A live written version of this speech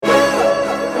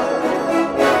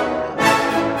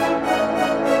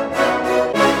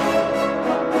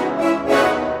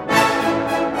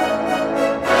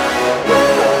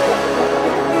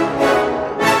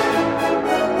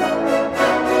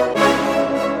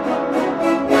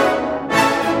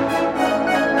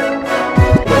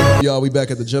Y'all, we back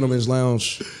at the Gentleman's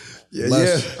Lounge.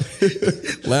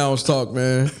 Lounge Talk,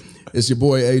 man. It's your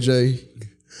boy AJ.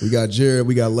 We got Jared,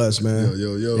 we got Les, man.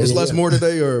 Yo. Is Les more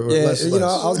today or less? You know,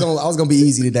 I was gonna be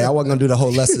easy today. I wasn't gonna do the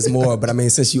whole less is more, but I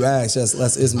mean, since you asked, yes,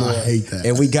 less is more. I hate that.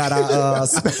 And we got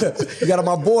we got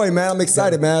my boy, man. I'm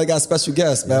excited, man. I got a special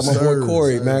guest, man. My boy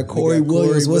Corey, man. Corey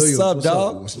Williams. What's up,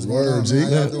 dog? What's the word, G?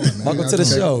 Welcome to the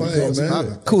show.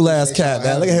 Cool ass cat,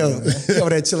 man. Look at him. He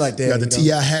over there chill like that. Got the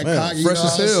T.I. hat cock. Fresh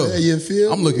as hell. You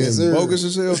feel? I'm looking bogus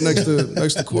as hell next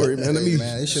to Corey, man. Let me.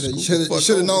 Man, you should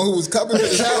have known who was coming with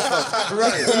his house.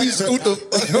 Right. Let me scoot the.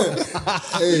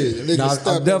 Hey,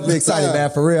 I'm definitely excited, man.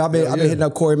 For real, I've been hitting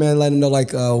up Corey, man, letting him know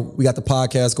like we got the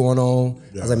podcast going on.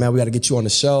 I was like, man, we got to get you on the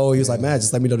show. He was like, man,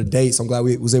 just let me know the dates. So I'm glad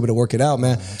we was able to work it out,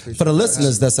 man. For the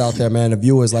listeners that's out there, man, the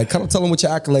viewers, like, kind of tell them what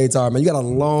your accolades are, man. You got a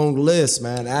long list,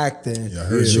 man. Acting,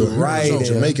 writing,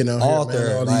 Jamaican out author, here,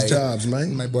 man. All these jobs,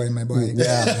 man. My boy.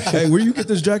 Yeah. Hey, where you get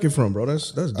this jacket from, bro?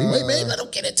 That's deep. Wait, man, let him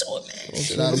get into it, man.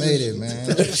 Shit, I made it, man.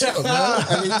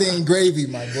 Everything gravy,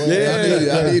 my boy.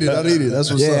 Yeah, I need it. That's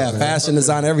what's up, man. Fashion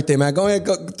design, everything, man. Go ahead,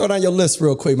 throw down your list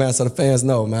real quick, man, so the fans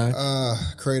know, man.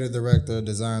 Creative director,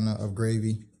 designer of GRÉVYI.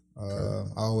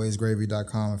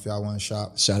 AlwaysGravy.com if y'all want to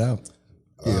shop. Shout out.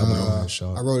 Yeah, I'm gonna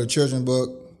shop. I wrote a children's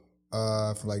book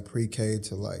from like pre-K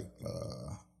to like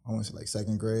I want to say like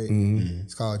second grade.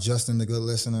 It's called Justin the Good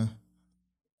Listener.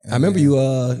 And I remember you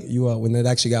when it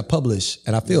actually got published,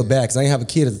 and I feel bad because I didn't have a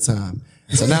kid at the time.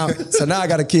 So now I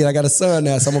got a kid. I got a son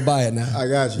now, so I'm gonna buy it now. I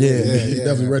got you. Yeah. You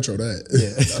definitely retro that.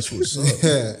 Yeah, that's what's up.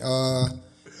 Yeah.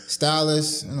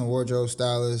 Stylist, wardrobe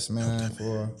stylist, man,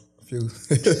 for a few.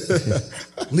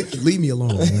 Leave me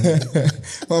alone, man.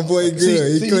 My boy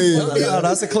good. He clean.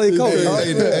 That's a clean coat.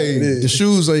 Hey, the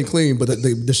shoes ain't clean, but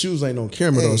the shoes ain't on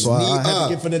camera though, so I had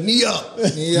to get for the knee up.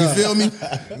 You feel me?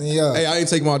 Knee up. Hey, I ain't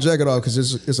taking my jacket off because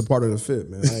it's a part of the fit,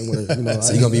 man. I ain't wanna,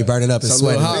 So you're gonna be burning up and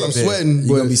sweating. I'm sweating.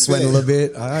 You're gonna be sweating a little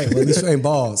bit. All right, well, at least you ain't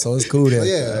bald, so it's cool there.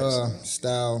 Yeah,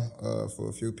 style for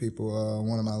a few people.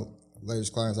 One of my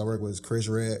latest clients I work with is Chris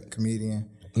Red, comedian.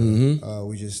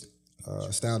 We just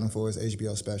styled him for his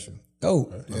HBO special. Oh,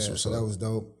 So that was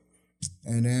dope.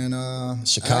 And then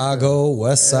Chicago,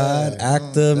 West Side,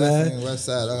 actor, man. West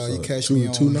Side. You catch me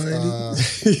on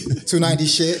 290? 290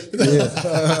 shit.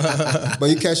 Yeah. But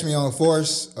you catch me on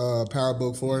Force, Power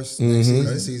Book Force,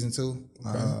 next season 2.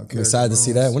 I'm excited to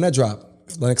see that. When that drop?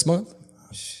 Next month?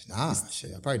 Nah,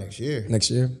 shit. Probably next year. Next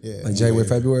year? Yeah. Like January,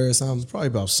 February or something? Probably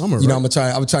about summer. You know, I'm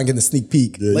trying to get in the sneak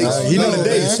peek. He know the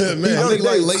dates, man. I think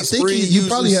like late I think spring. you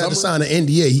probably had to sign an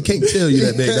NDA. He can't tell you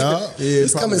that, big dog.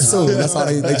 It's coming soon. That's how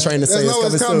they train to say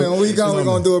It's coming. When we're going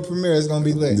to do a premiere, it's going to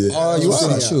be lit. Oh, you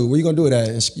shoot. Where you going to do it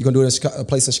at? You going to do it at a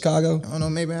place in Chicago? I don't know,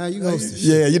 maybe how you host this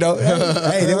Yeah, you know.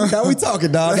 Hey, now we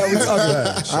talking, dog. Now we talking.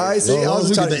 All right, see, y'all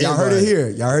heard it here.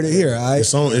 Y'all heard it here, all right?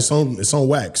 It's on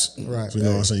wax. Right. So you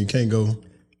know what I'm saying? You can't go.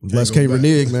 Les can't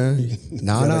renege, man.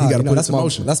 No, he got to put that's it in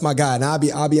motion. That's my guy. Now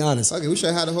I'll be honest. Okay, we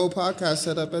should have the whole podcast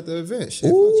set up at the event.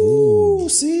 Shit. Ooh,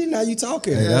 see, now you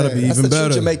talking. That'll be that's even the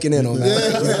better. Jamaican in on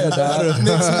that. Dog.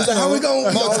 How we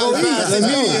going? Multi-faceted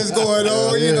media is going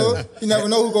on. You know, you never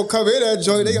know who's gonna come in that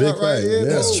joint. They got right here.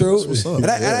 That's true. And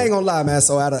I ain't gonna lie, man.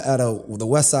 So at the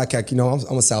West Side cat, you know,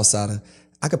 I'm a South Sider.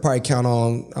 I could probably count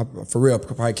on, for real,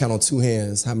 on 2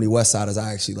 hands how many West Siders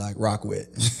I actually like rock with.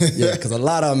 Yeah, because a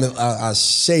lot of them are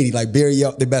shady, like Barry,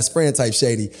 the best friend type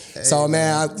shady. Hey, so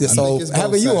man,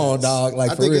 having you on, dog,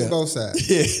 like for real. I think it's both sides.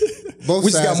 Yeah. Both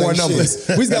we just got more numbers.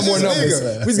 We just got more numbers.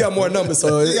 Nigga. We just got more numbers.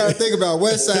 So you gotta think about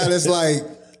West Side. It's like,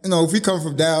 you know, if we come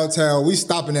from downtown, we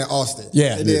stopping at Austin.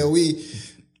 Yeah. And then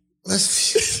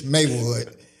let's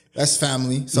Maplewood. That's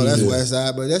family, so that's West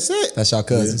Side, but that's it. That's y'all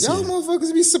cousins. Y'all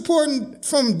motherfuckers be supporting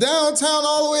from downtown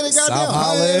all the way to goddamn South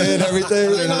Holland and everything.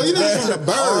 You know, from the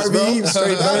birds, bro.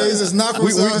 Straight birds. It's not from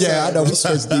Southside. Yeah, I know. We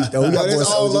straight deep, though. We got more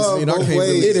all love both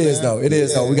ways. It is, though. It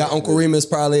is, though. We got Uncle Remus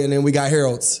probably, and then we got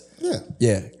Harold's. Yeah.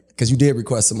 Yeah. Because you did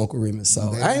request some Uncle Remus,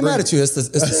 so I ain't mad at you. It's the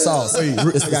sauce.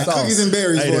 It's the got sauce. cookies and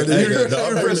berries for it.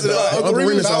 Uncle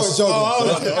Remus, I was joking.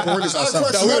 Uncle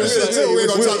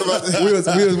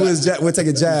Remus, we're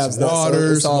taking jabs, though.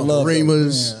 Waters, it's all love.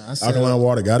 Remus. Alkaline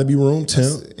water got to be room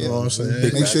temp. You know what I'm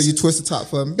saying? Make sure you twist the top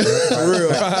for me. For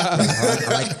real.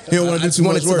 He don't want to do too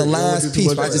much work. The last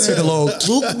piece, I just hear the little.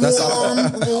 That's all.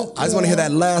 I just want to hear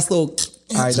that last little.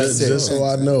 All right, that's it. Just so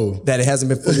I know that it hasn't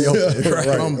been fully open.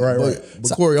 Right.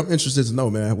 But Corey, I'm interested to know,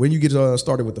 man, when you get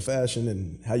started with the fashion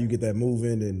and how you get that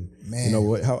moving, and you know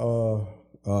what, how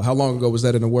long ago was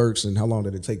that in the works, and how long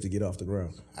did it take to get off the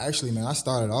ground? Actually, man, I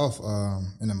started off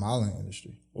in the modeling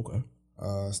industry. Okay.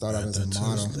 Started out as a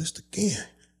model. List again.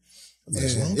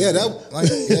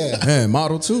 Yeah, man,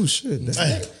 model too. Shit.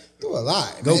 Do a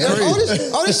lot. Go man.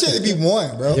 crazy. All this shit to be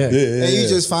one, bro. Yeah. And you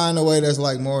just find a way that's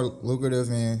like more lucrative,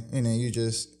 and then you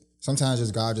just sometimes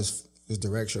just God just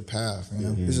directs your path. You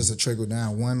know, it's just a trickle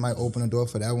down. One might open a door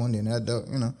for that one, then that door.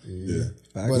 You know. Yeah.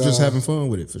 But just having fun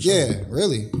with it for sure. Yeah,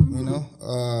 really. You know.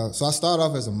 So I started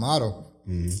off as a model,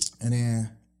 and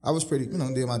then I was pretty,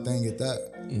 did my thing at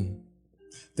that.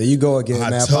 There you go again,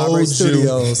 man. Vibrate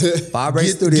Studios. Vibrate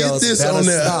Studios. Get this on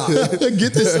there.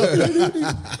 Get this on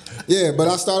there. Yeah, but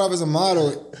I started off as a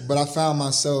model, but I found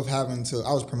myself I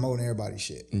was promoting everybody's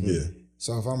shit. Yeah.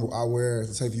 So if I wear,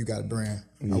 say if you got a brand,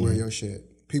 I wear your shit.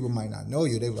 People might not know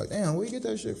you. They be like, damn, where you get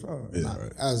that shit from? Yeah,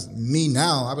 right. As me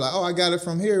now, I be like, oh, I got it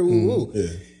from here. Woo, woo. Yeah.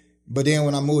 But then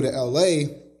when I moved to LA,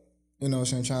 I'm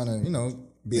trying to,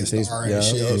 be a star and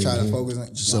shit, try to focus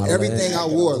on everything I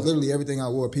wore, literally everything I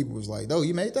wore, people was like, oh,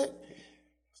 you made that?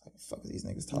 Fuck these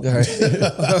niggas talking. I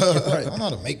don't know how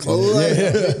to make clothes.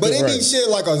 But it be shit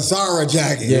like a Zara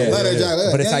jacket, leather jacket.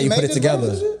 But it's how you put it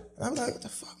together. I'm like, what the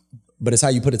fuck? But it's how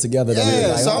you put it together.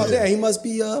 Yeah, like, he must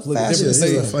be fashion.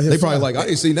 They probably like, I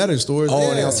ain't seen that in stores.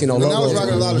 Oh, they don't see no logos. I was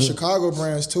rocking a lot of Chicago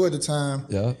brands too at the time.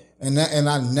 Yeah. And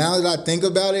now that I think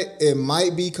about it, it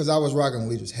might be because I was rocking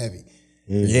Legion's heavy.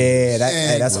 Yeah,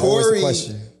 that's always the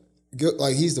question.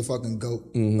 Like he's the fucking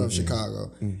GOAT of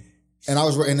Chicago. And I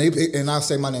was, and I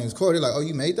say my name is Corey. They're like, oh,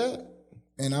 you made that?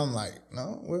 And I'm like,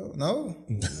 no.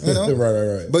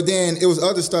 Right. But then it was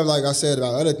other stuff, like I said,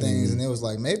 about other things, and it was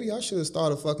like, maybe I should have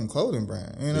started a fucking clothing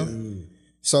brand,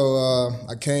 So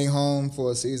I came home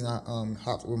for a season. I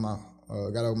hopped with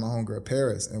got over my homegirl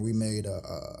Paris, and we made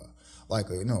a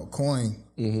coin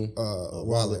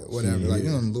wallet, whatever, like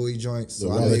Louis joints. So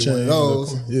I made one of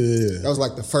those. Yeah. That was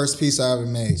like the first piece I ever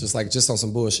made. Just on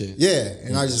some bullshit. Yeah,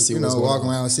 and I just walk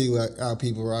around and see how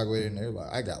people rock with it, and they're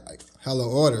like, I got like hella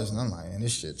orders, and I'm like, man,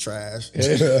 this shit trash.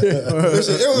 It was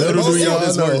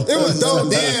dope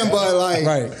then, but like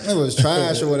it was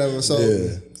trash or whatever. So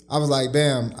I was like,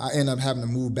 damn, I ended up having to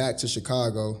move back to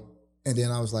Chicago, and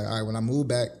then I was like, all right, when I moved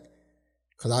back.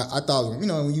 Cause I thought,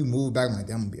 when you move back, I'm like,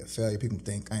 damn, I'm gonna be a failure. People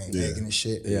think I ain't making this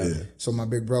shit. Yeah. So my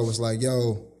big bro was like,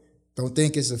 yo, don't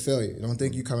think it's a failure. Don't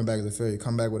think you coming back as a failure.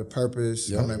 Come back with a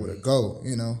purpose. Come back with a goal,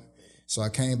 So I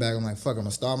came back. I'm like, fuck, I'm gonna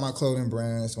start my clothing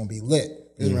brand. It's gonna be lit.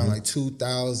 It was around like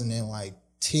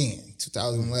 2010,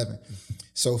 2011.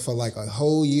 So for like a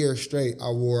whole year straight, I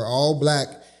wore all black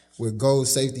with gold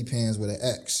safety pins with an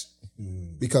X.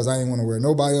 Because I didn't want to wear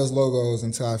nobody else's logos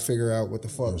until I figure out what the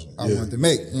fuck I wanted to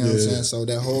make. You know what I'm saying? So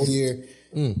that whole year,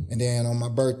 and then on my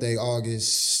birthday,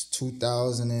 August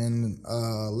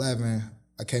 2011,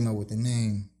 I came up with the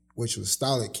name, which was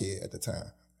Stylist Kid at the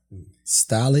time.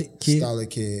 Stylist Kid?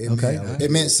 Stylist Kid. It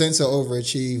meant sense of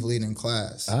overachieve leading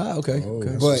class. Ah, okay.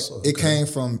 But it came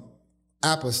from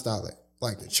apostolic,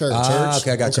 like the church.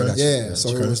 Okay, I got you. Yeah, so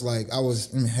it was like I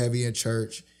was heavy in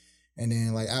church. And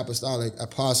then like apostolic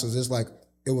apostles, it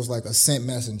was like a sent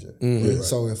messenger.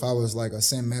 So if I was like a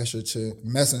sent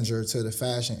messenger to the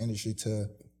fashion industry to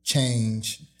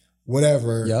change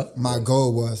whatever my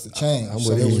goal was to change.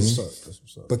 So it was,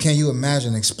 but can you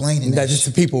imagine explaining that just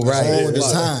to people, right? All the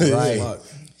time, right?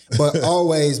 But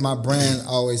always, my brand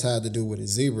always had to do with a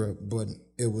zebra, but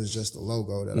it was just a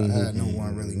logo that I had. No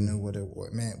one really knew what it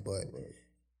meant. But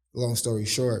long story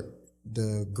short,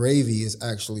 the GRÉVYI is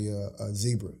actually a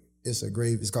zebra. It's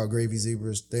called GRÉVYI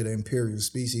zebras. They're the imperial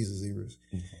species of zebras.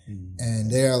 And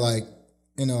they're like,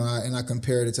 and I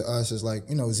compared it to us as like,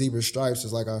 zebra stripes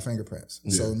is like our fingerprints.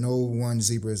 So no one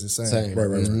zebra is the same.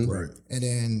 Right. And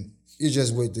then it's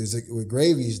just with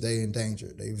GRÉVYIs, they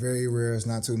endangered. They very rare. It's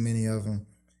not too many of them.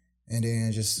 And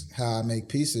then just how I make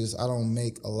pieces, I don't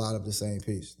make a lot of the same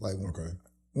piece. Like,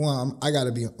 one, I got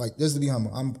to be like, just to be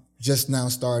humble, I'm just now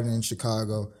starting in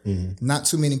Chicago. Not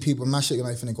too many people. My shit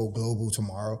like finna go global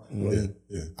tomorrow. I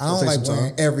don't like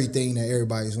wearing everything that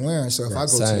everybody's wearing. So if I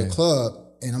go to the club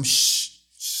and I'm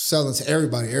selling to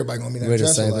everybody gonna be that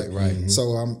dressed like.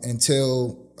 So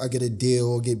until I get a deal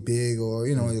or get big or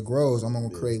it grows, I'm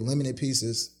gonna create limited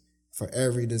pieces for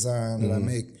every design that I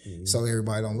make, so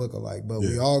everybody don't look alike. But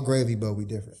we all GRÉVYI, but we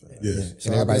different. So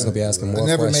and everybody's gonna be asking more questions.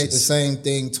 I never questions. made the same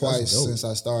thing twice since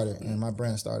I started, and my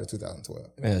brand started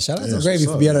 2012. Man, shout out to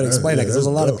GRÉVYI for being able to explain that, because there's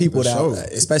a lot of people that,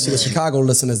 especially the Chicago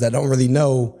listeners, that don't really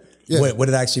know what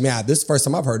it actually meant. This is the first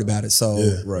time I've heard about it. So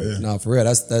no, for real,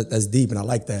 that's deep, and I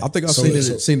like that. I think I've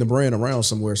seen the brand around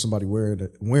somewhere, somebody wearing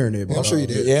it. I'm sure you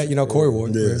did. Yeah, Corey wore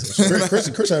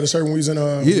it. Chris had a shirt when we was in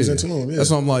Tulum. Yeah.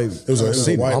 That's what I'm like. It was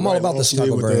I'm all about the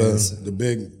Chicago brands. The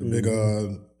big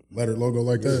letter logo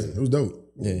like that. It was dope.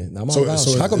 Yeah,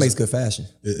 Chicago makes good fashion.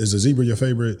 Is a zebra your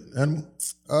favorite animal?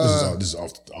 This is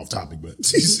off topic, but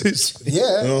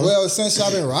yeah. Well, since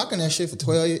I've been rocking that shit for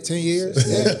 10 years.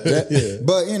 Yeah.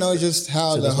 But you know, just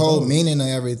how the whole meaning of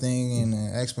everything and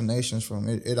the explanations from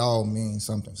it all means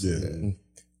something. So,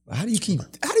 How do you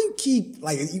keep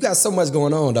like, you got so much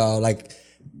going on, dog? Like,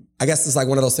 I guess it's like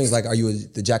one of those things like, are you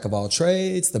the jack of all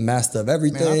trades, the master of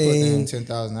everything? Man, I put down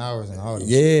 10,000 hours in all this.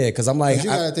 Yeah, because I'm like... you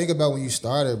gotta think about when you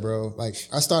started, bro. Like,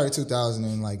 I started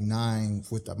 2009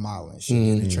 with the modeling shit.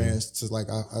 And it trans to like,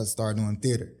 I started doing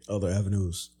theater. Other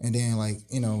avenues. And then like,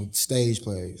 you know, stage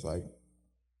plays. Like,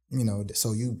 you know,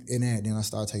 so you in that, then I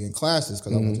started taking classes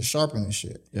because I went to sharpen and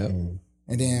shit. Yeah. And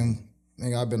then,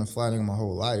 nigga, I've been a fly nigga my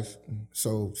whole life.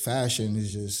 So fashion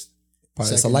is just...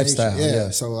 It's a lifestyle. Yeah.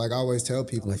 So like I always tell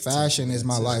people, fashion is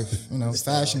my life. You know,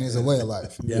 fashion is a way of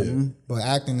life. But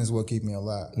acting is what keeps me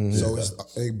alive. So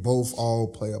they both all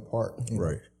play a part.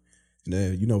 Right. And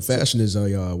then, you know, fashion is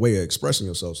a way of expressing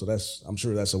yourself. So I'm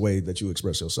sure that's a way that you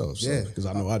express yourself. So, yeah. Because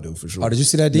I know I do for sure. Oh, did you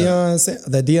see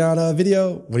that Dion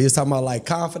video when he was talking about like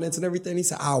confidence and everything? He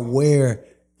said, I wear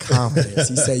confidence.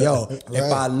 He said, yo,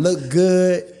 if I look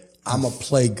good, I'm going to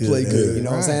play good. You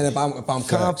know what I'm saying? If I'm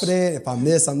confident, if I'm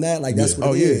this, I'm that, like that's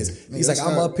what it is. He's like,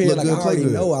 I'm up here, like I already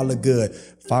know I look good.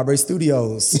 Fabre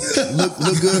Studios.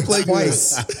 look good, play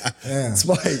twice.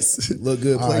 Twice. Look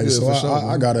good, play good. So for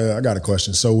sure. I got a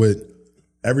question. So with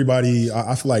everybody,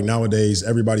 I feel like nowadays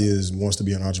everybody wants to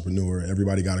be an entrepreneur.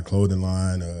 Everybody got a clothing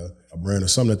line, a brand or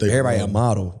something that they Everybody a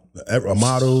model. A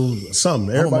model, something.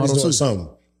 Everybody's doing something.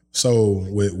 So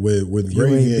with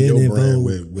GRÉVYI and your brand,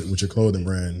 with your clothing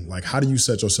brand, like how do you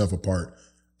set yourself apart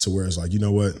to where it's like, you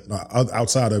know what,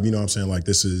 outside of, you know what I'm saying, like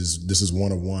this is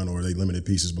one of one or they limited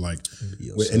pieces, but like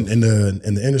in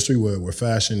the industry where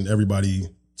fashion, everybody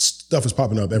stuff is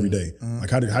popping up every day. Like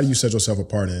how do you set yourself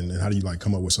apart and how do you like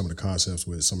come up with some of the concepts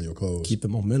with some of your clothes? Keep the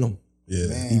momentum. Yeah.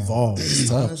 Man, evolve.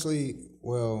 Honestly,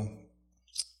 well,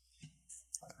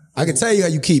 I can tell you how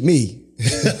you keep me.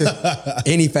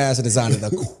 Any fashion designer, the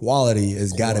quality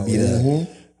has got to be there.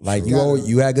 Like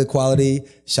you had good quality.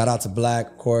 Shout out to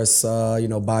Black, of course. You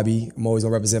know Bobby. I'm always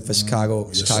gonna represent for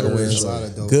Chicago. Chicago wins.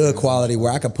 Good quality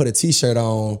where I could put a t-shirt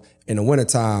on in the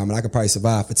wintertime and I could probably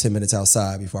survive for 10 minutes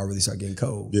outside before I really start getting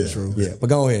cold. Yeah, true. Yeah, but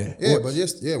go ahead. Yeah, but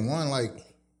just one like,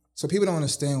 so people don't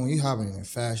understand when you hopping in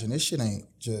fashion, this shit ain't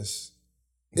just.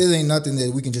 It ain't nothing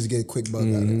that we can just get a quick buck out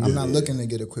of. I'm not looking to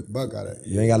get a quick buck out of it.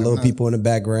 You ain't got little people in the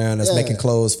background that's making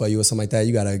clothes for you or something like that.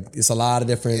 You gotta. It's a lot of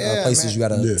different places you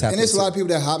gotta tap. And there's a lot of people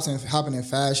that hopping in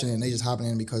fashion and they just hopping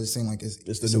in because it seems like it's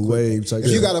the new wave. If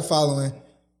you got a following,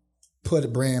 put a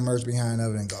brand merch behind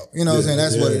of it and go. You know what I'm saying?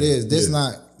 That's what it is. This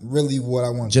not really what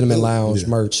I want. Gentleman Lounge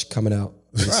merch coming out.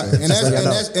 Right, and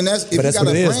that's if you got a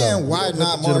brand, why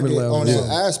not market on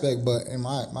that aspect? But in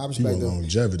my perspective,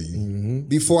 longevity.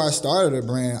 Before I started a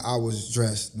brand, I was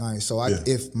dressed nice. So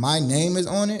if my name is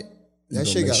on it, that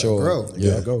shit gotta grow.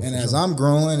 And as I'm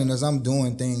growing and as I'm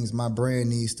doing things, my brand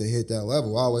needs to hit that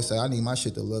level. I always say I need my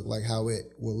shit to look like how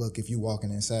it would look if you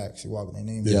walking in Saks, you walking in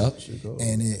name,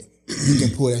 and you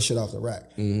can pull that shit off the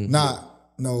rack, not.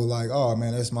 No, like, oh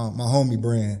man, that's my homie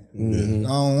brand. I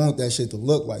don't want that shit to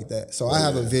look like that. So I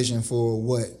have a vision for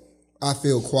what I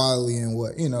feel quality and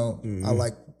what, you know, I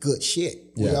like good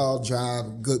shit. We all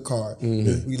drive good cars.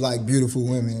 We like beautiful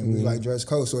women. We like dress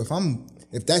code. So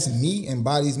if that's me,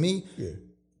 embodies me,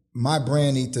 my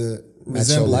brand need to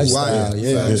resemble who I am.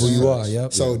 Who you are.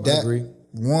 Yep. So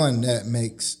that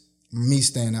makes me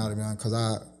stand out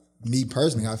because me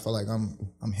personally, I feel like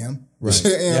I'm him. Right.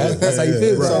 That's how you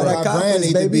feel. Right. So my brand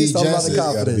need to be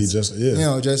just, you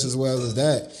know, just as well as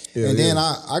that. And then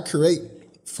I create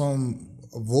from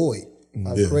a void.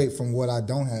 I create from what I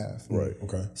don't have. Right.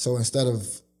 Okay. So instead of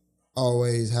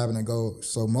always having to go,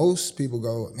 so most people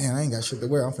go, man, I ain't got shit to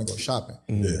wear. I'm finna go shopping.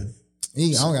 I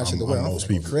don't got shit to wear. I'm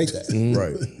finna create that.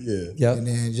 Right. Yeah. And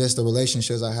then just the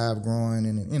relationships I have growing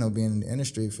and, you know, being in the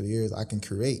industry for the years, I can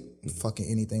create fucking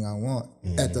anything I want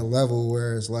at the level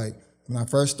where it's like, when I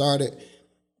first started,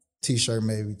 t-shirt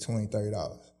maybe $20,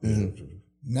 $30.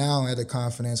 Now I'm at the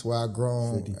confidence where I've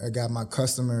grown, I got my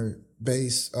customer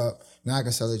base up. Now I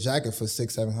can sell a jacket for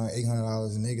 $600, $700,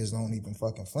 $800 and niggas don't even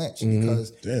fucking flinch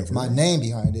because my name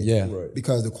behind it. Yeah.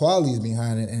 Because the quality is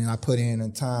behind it and I put in the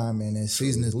time and the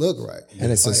seasons look right.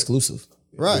 And it's exclusive.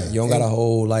 Right. You don't got a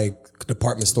whole like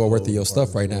department store worth of your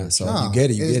stuff right now. So you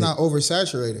get it, it's not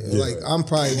oversaturated. Like I'm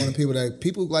probably one of the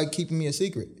people like keeping me a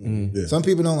secret. Some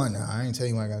people don't like, nah, I ain't tell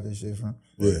you where I got this shit from.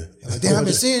 Like, damn, I've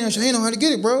been seeing that shit. I ain't know how to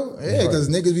get it, bro. Yeah, because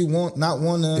niggas be not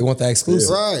want to. They want that exclusive.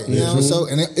 Right. You know, so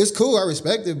and it's cool, I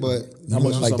respect it, but how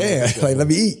much like damn, like let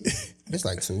me eat. It's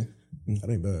like $2. That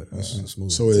ain't bad. That's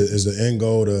smooth. So is the end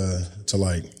goal to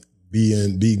like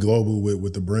be global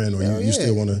with the brand, or you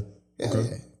still want to? Yeah,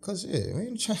 okay. Cause we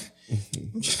ain't trying.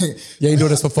 You ain't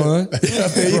doing this for fun. Right.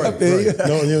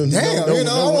 No, Damn,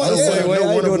 I want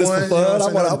I ain't doing this for fun.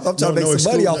 I'm trying to make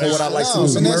some money off of what I like to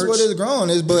do. And that's what it's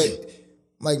grown is, but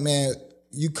like, man,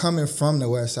 you coming from the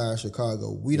west side of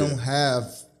Chicago, we don't have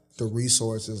the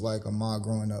resources like a ma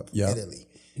growing up in Italy.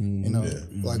 You know,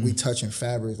 like we touching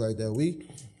fabrics like that.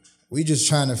 We just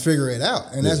trying to figure it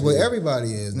out. And that's what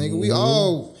everybody is, nigga. We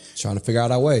all trying to figure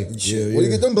out our way. Where you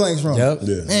get them blanks from? Yep.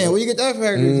 Yeah. Man, where you get that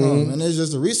factory from? And it's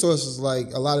just the resources,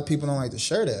 like a lot of people don't like to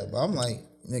share that. But I'm like,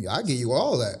 nigga, I give you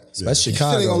all that. Especially Still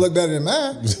Chicago. ain't gonna look better than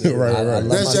mine. right.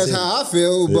 That's just how I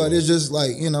feel, but it's just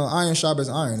like, iron sharpens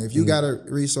iron. If you got a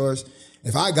resource,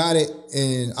 if I got it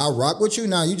and I rock with you,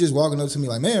 now you just walking up to me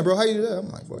like, man, bro, how you do that? I'm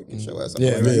like, boy, get your ass up.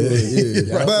 Yeah.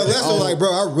 But less of like,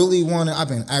 bro, I really want to, I've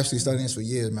been actually studying this for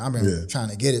years, man. I've been trying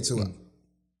to get it to it.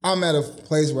 I'm at a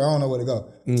place where I don't know where to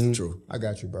go. True. I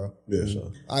got you, bro. Yeah.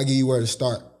 I'll give you where to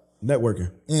start.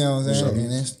 Networking. You know what I'm saying?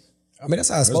 And I mean, that's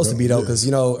how it's supposed to be, though,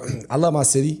 because, I love my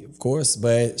city, of course,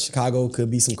 but Chicago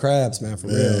could be some crabs, man, for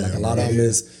real. Like, a lot of them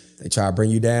is, they try to bring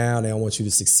you down. They don't want you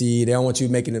to succeed. They don't want you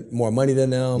making more money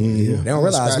than them. They don't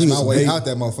realize my way out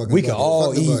that motherfucking we can bucket. all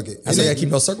Fuck the eat. bucket. That's why you gotta keep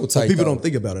your circle tight. People don't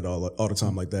think about it all the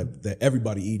time like that. That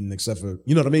everybody eating except for,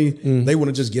 you know what I mean? They want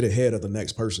to just get ahead of the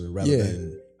next person rather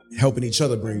than helping each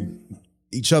other bring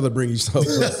each other. You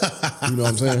know what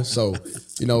I'm saying? So,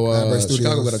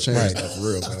 Chicago got to change that for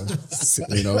real,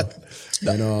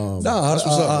 man. No,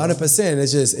 100%.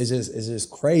 It's just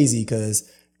crazy because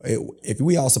if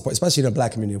we all support, especially in the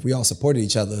Black community, if we all supported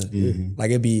each other, like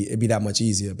it'd be that much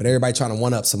easier. But everybody trying to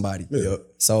one up somebody.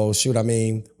 So shoot, I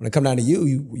mean, when it come down to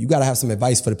you got to have some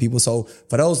advice for the people. So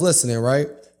for those listening, right,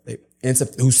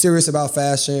 who's serious about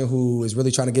fashion, who is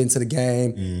really trying to get into the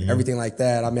game, everything like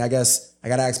that. I mean, I guess I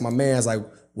got to ask my mans, like,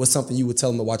 what's something you would tell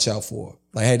them to watch out for?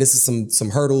 Like, hey, this is some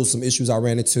hurdles, some issues I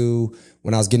ran into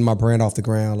when I was getting my brand off the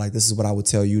ground. Like, this is what I would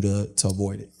tell you to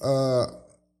avoid it.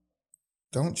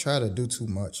 Don't try to do too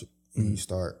much when you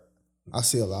start. I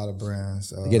see a lot of brands.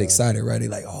 They get excited, right? They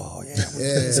like, oh, yeah.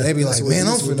 They be like, man,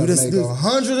 I'm finna make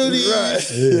 100 of these.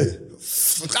 Right.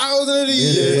 1,000 of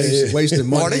these. Wasting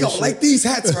money. Oh, they gonna like these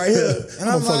hats right here. And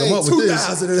I'm like,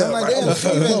 2,000 of them. I'm like, damn, you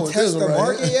even test the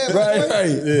market yet?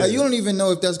 Right. Like, you don't even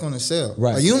know if that's gonna sell.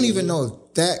 Right. Like, you don't even know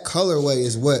if that colorway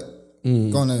is what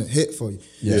gonna hit for you.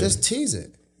 Yeah. Just tease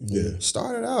it. Yeah.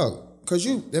 Start it out. Cause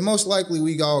and most likely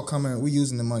we all we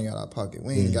using the money out of our pocket.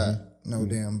 We ain't got no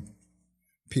damn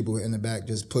people in the back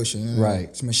just pushing. Right.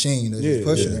 It's a machine that's just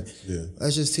pushing it. Yeah.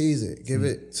 Let's just tease it. Give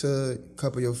it to a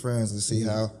couple of your friends and see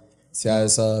how see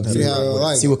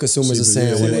what consumers are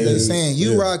saying when they're saying.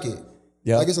 You rock it.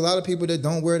 Yeah. Like, it's a lot of people that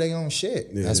don't wear their own shit.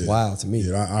 Yeah, That's wild to me.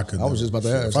 Yeah, I was just about to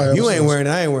ask. You ain't wearing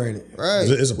it, I ain't wearing it. Right.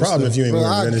 It's a problem if you ain't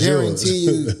wearing it. I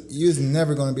guarantee you's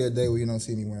never going to be a day where you don't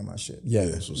see me wearing my shit. Yeah.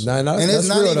 And it's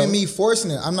not even me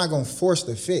forcing it. I'm not going to force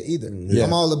the fit either. Yeah.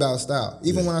 I'm all about style.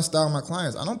 Even when I style my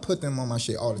clients, I don't put them on my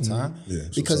shit all the time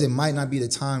because it might not be the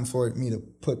time for me to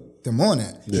put them on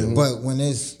that. Yeah. But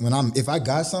if I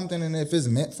got something and if it's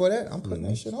meant for that, I'm putting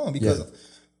that shit on because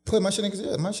put my shit in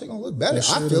because my shit gonna look better.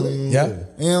 I feel it. Yeah.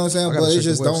 You know what I'm saying? But it's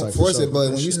just don't force it.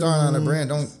 But when you start on a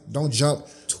brand, don't jump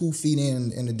 2 feet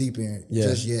in the deep end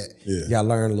just yet. Yeah. You gotta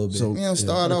learn a little bit. So,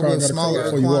 start off with smaller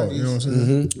quantities. You know what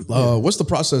I'm saying? What's the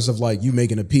process of like you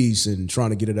making a piece and trying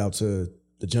to get it out to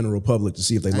the general public to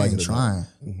see if they like it? Trying.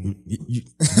 You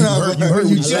heard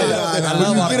you get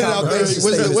it out there.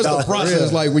 What's the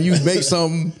process like when you make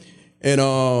something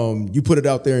and you put it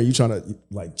out there and you trying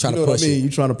to push it? You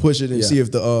trying to push it and see if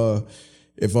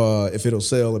if it'll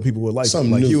sell and people would like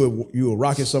something. Like you would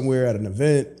rock it somewhere at an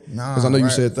event. Because I know you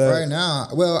said that. Right now,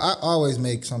 well, I always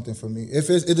make something for me. If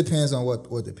it depends on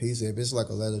what the piece is. If it's like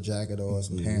a leather jacket or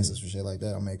some pants or some shit like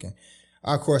that, I'm making.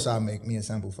 Of course, I'll make me a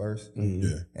sample first,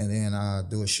 and then I'll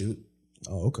do a shoot.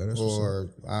 Oh, okay. That's or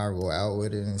I'll go out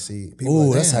with it and see people.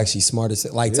 Oh, that's actually smart.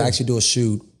 To actually do a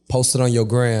shoot, post it on your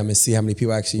gram and see how many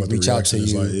people actually reach out to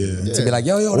you to be like,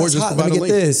 yo, that's hot. Let me get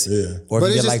this. Yeah. Or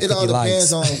but if you get like 50 it all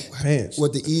depends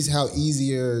likes. on how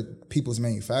easier people's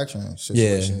manufacturing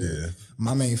situation is. Yeah.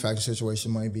 My manufacturing situation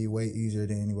might be way easier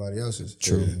than anybody else's.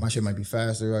 True. My shit might be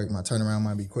faster. Like my turnaround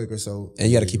might be quicker. So and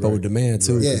you got to keep up with demand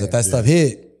too. Because if that stuff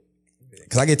hit.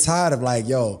 Because I get tired of like,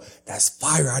 yo, that's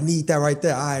fire. I need that right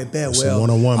there. I bet. Well,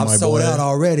 one-on-one, I'm sold out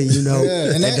already, you know.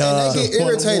 Yeah, and that get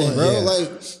irritating, bro. Like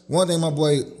one thing, my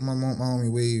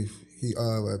homie Weave, he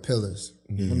Pillars.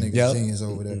 Them niggas genius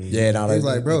over there. Yeah, he's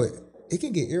like, bro, it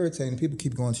can get irritating. People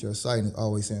keep going to your site and it's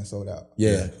always saying sold out.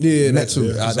 Yeah, that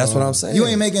too. That's what I'm saying. You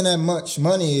ain't making that much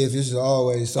money if it's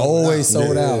always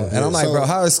sold out. And I'm like, bro,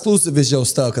 how exclusive is your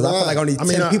stuff? Because I feel like only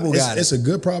 10 people got it. It's a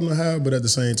good problem to have, but at the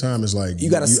same time, it's like you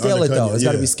got to scale it though. It's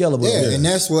got to be scalable. Yeah, and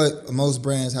that's what most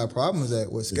brands have problems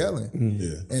with scaling.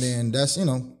 Yeah. And then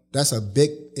that's a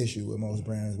big issue with most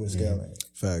brands with scaling.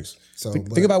 Facts. So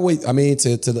think about what to the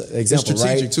example, it's strategic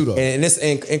right? too, though.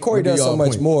 And Corey does so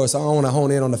much more, so I don't want to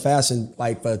hone in on the fashion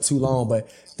like for too long. But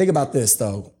think about this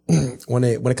though, when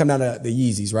it come down to the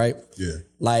Yeezys, right? Yeah.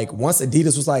 Like once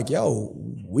Adidas was like, yo,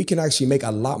 we can actually make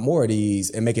a lot more of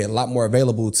these and make it a lot more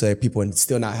available to people and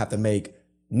still not have to make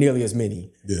nearly as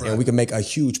many. Yeah. And we can make a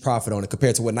huge profit on it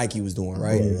compared to what Nike was doing,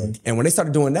 right? And when they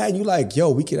started doing that, you like, yo,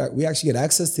 we actually get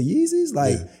access to Yeezys.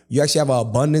 Like you actually have an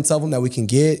abundance of them that we can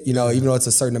get, even though it's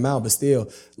a certain amount, but still,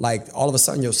 like all of a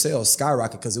sudden your sales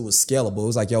skyrocket because it was scalable. It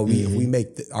was like, yo, if we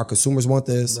make our consumers want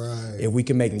this, if we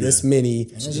can make this many,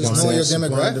 and just knowing your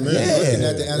demographic, looking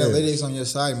at the analytics on your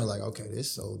site and be like, okay,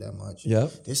 this sold that much. Yeah,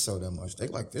 this sold that much. They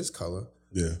like this color.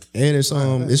 Yeah, and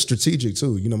it's strategic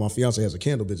too. My fiance has a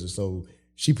candle business, so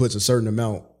she puts a certain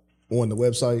amount on the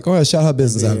website. Go ahead, shout her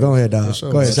business out. Go ahead, dog.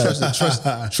 Go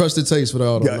ahead. Trusted taste for the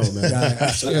all don't know, man.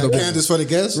 Candles for the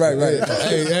guests? Right. Hey.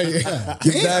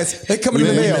 They coming in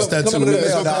the mail.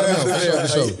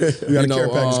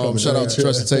 Shout out to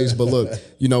Trusted Taste. But look,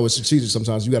 it's strategic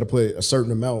sometimes. You got to put a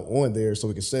certain amount on there so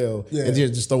it can sell. And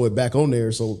then just throw it back on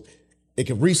there so it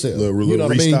can resell. You know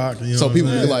what I mean? So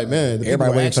people be like, man,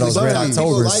 everybody waiting for those Red Octobers.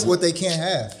 People like what they can't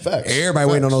have. Facts. Everybody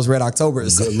waiting on those Red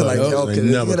Octobers. Like,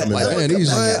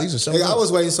 these are I was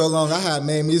waiting so long. I had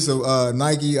made me some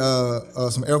Nike,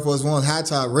 some Air Force One high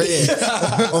top red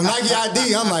on Nike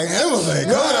ID. I'm like,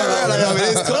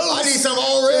 it's close. I need some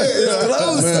all red. It's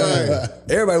close.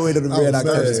 Everybody waiting on the Red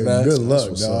Octobers, man. Good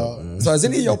luck, dog. So has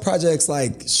any of your projects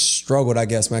like struggled, I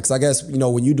guess, man? Because I guess,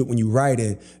 when you write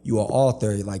it, you are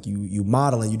author, like you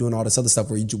modeling, you doing all this other stuff.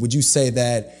 Would you say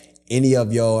that any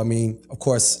of your, of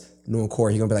course, knowing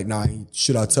Corey, he's gonna be like, nah,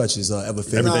 should I touch his ever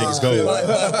fit? Everything is gold. But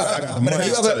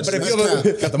if you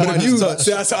ever, got the money touch.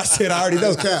 That's what I said. I already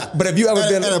know. But if you ever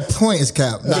been at a point, it's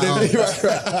cap. But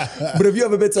if you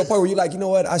ever been to a point where you're like, you know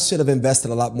what, I should have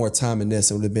invested a lot more time in this,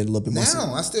 and would have been a little bit more.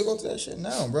 Now I still go to that shit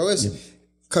now, bro. It's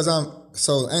because I ain't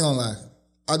gonna lie,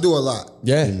 I do a lot.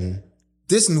 Yeah.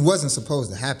 This wasn't supposed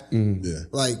to happen.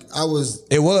 Like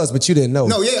It was, but you didn't know.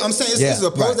 No, I'm saying it's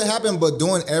supposed to happen, but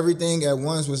doing everything at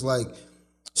once was like,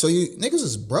 so you niggas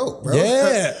is broke, bro.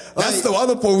 Yeah, that's the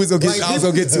other point I was gonna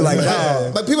get to. Like,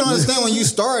 but people don't understand when you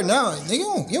start now,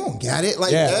 nigga, you don't get it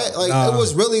like that. Like it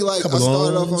was really like I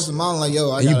started off on some modeling, like,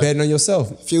 yo, you betting on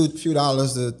yourself. Few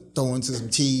dollars to throw into some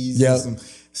tees, and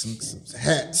some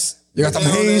hats. You got some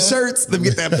Hanes shirts. Let me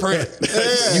get that print.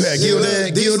 You had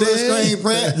gilded screen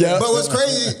print. But what's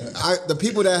crazy, the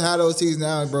people that had those tees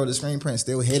now, bro, the screen print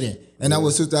still hitting, and that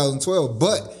was 2012.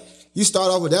 But you start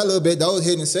off with that little bit, those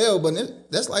hitting sale, but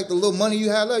that's like the little money you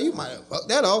had left. You might have fucked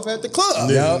that off at the club.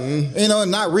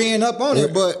 Not reing up on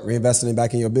it, but reinvesting it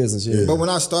back in your business. Yeah. But when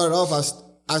I started off,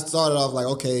 I started off like,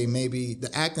 okay, maybe the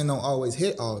acting don't always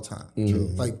hit all the time.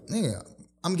 Like, nigga,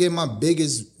 I'm getting my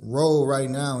biggest role right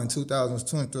now in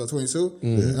 2022,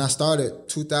 and I started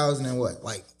 2000 and what,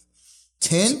 like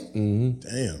 10?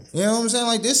 Damn. You know what I'm saying?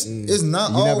 Like this is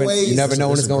not always. You never know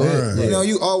when it's going to hit.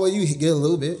 You get a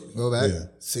little bit, go back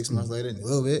 6 months later, a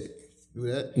little bit, do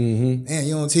that. And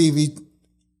you on TV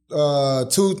for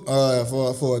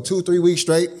 2-3 weeks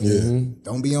straight.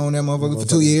 Don't be on that motherfucker for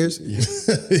 2 years. You know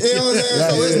what I'm saying?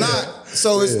 So it's not.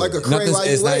 So it's like a crazy.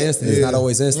 It's not instant. It's not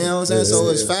always instant. You know what I'm saying? So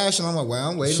it's fashion. I'm like, well,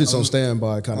 I'm waiting. Shit's on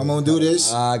standby. I'm gonna do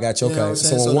this. I got you. Okay.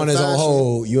 So when one is on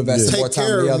hold, you invest more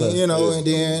time in the other. And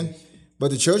then. But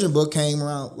the children's book came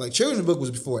around. Like children's book was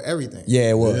before everything.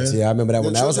 Yeah, it was. Yeah, I remember that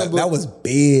one. That was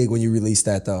big when you released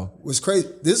that though. It was crazy.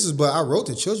 But I wrote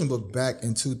the children's book back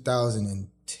in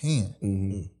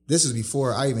 2010. This is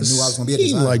before I even knew I was going to be a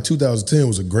designer. Like 2010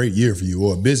 was a great year for you,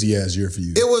 or a busy ass year for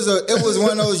you. It was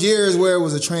one of those years where it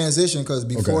was a transition, because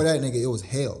before that, nigga, it was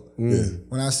hell.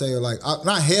 When I say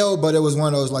not hell, but it was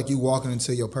one of those like you walking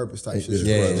into your purpose type shit.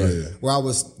 Where I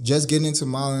was just getting into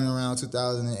modeling around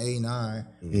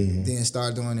 2008-9, then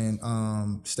started doing in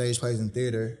stage plays and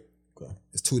theater.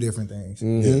 It's two different things.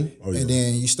 And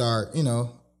then you start,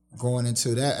 going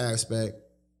into that aspect.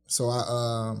 So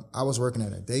I was working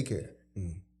at a daycare.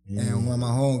 And when my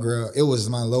homegirl, it was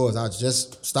my lowest. I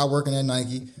just stopped working at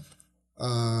Nike.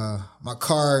 My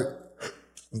card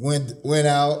went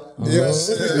out.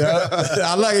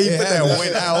 I like it. You put that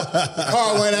went out.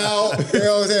 Car went out. You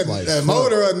know what I'm saying? The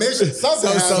motor emission.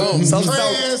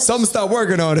 Something stopped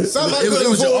working on it. Something It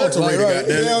was your alternator,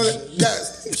 goddamn.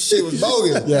 That shit was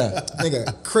bogus. Yeah.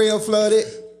 Nigga, crib flooded.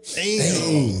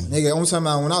 Damn. Nigga, I'm talking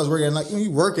about when I was working, like when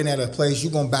you working at a place, you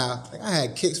gonna buy. Like, I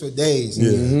had kicks for days.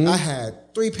 I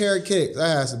had 3 pair of kicks. I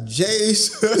had some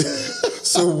J's,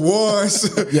 some ones,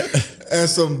 and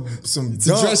some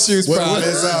dress shoes. Probably.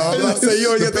 So you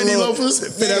don't get the penny little loafers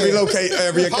fit every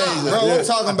occasion. Bro, I'm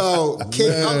talking about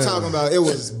kick. I'm talking about it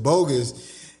was bogus.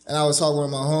 And I was talking with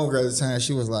my homegirl at the time.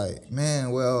 She was like, "Man,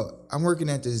 well, I'm working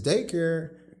at this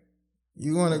daycare.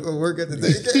 You want to go work at the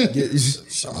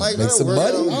daycare?" I'm like, make some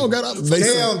money. Oh, God,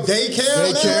 damn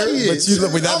daycare. But you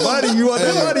look with that money. You want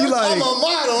that money? Like I'm a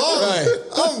model.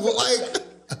 I'm like.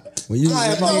 When you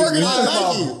when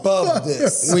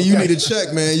you need a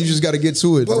check, man, you just got to get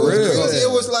to it. But it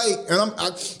was like, and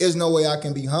there's no way I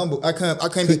can be humble. I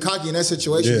can't be cocky in that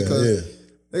situation because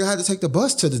they had to take the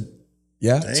bus to the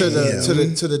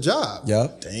to the job. Yeah.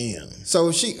 Damn. So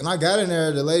and I got in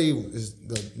there. The lady is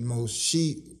the most.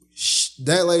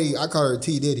 That lady, I call her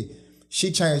T Diddy.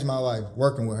 She changed my life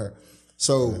working with her.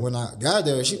 So when I got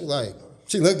there, she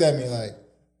looked at me like,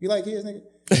 "You like kids, nigga?"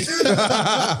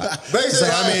 Basically,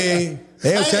 I mean,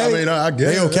 they okay. I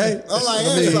guess. They okay. I'm like,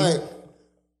 she's like,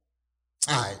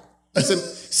 all right,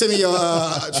 send me your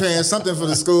something for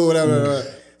the school, whatever.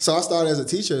 So I started as a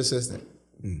teacher assistant.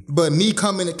 But me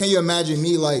coming, can you imagine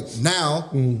me like now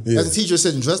as a teacher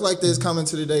assistant, dressed like this, coming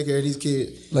to the daycare, these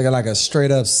kids looking like a straight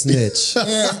up snitch. and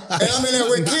I'm in there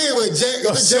with kids with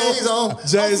the J's on. I'm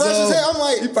fresh as hell. I'm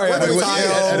like, at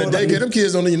a daycare, them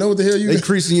kids don't even know what the hell you. They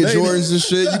creasing your Jordans and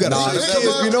shit. You got all the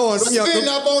kids, you know, spitting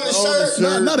up on the shirt.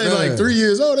 Now they like 3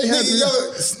 years old. They have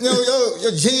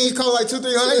your jeans cost like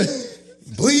 $200-300.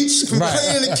 Bleach,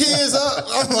 cleaning the kids up.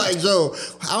 I'm like, Joe,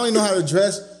 I don't even know how to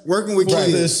dress. Working with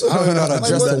kids. I don't even know how to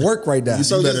dress to work right now. You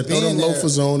better throw them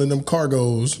loafers on and them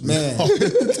cargos. Man.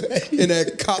 In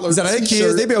that collar. Is that hey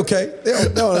kids? They be okay. They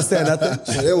don't understand nothing.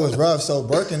 It was rough. So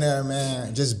working there,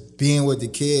 man, just being with the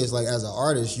kids, like as an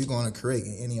artist, you're going to create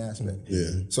in any aspect.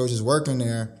 Yeah. So just working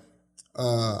there,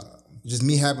 just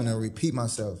me having to repeat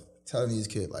myself, telling these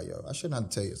kids, like, yo, I shouldn't have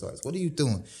to tell you stories. What are you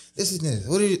doing? This is this.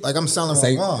 What are you, like, I'm sounding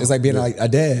my mom. It's like being like a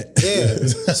dad. Yeah.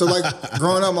 So, like,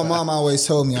 growing up, my mom always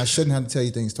told me I shouldn't have to tell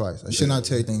you things twice. I should not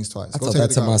tell you things twice. I told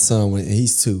that to my son when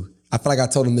he's 2. I feel like I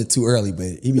told him it too early,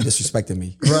 but he be disrespecting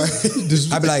me. Right.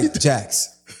 I'd be like, Jax.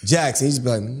 And he'd just be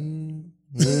like,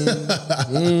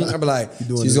 I'd be like,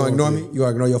 so you gonna ignore me? You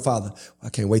gonna ignore your father? I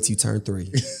can't wait till you turn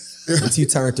 3. Wait till you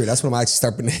turn 3. That's when I'm actually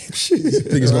start putting that shit.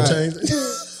 Think it's gonna change?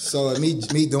 So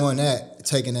me doing that,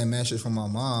 taking that message from my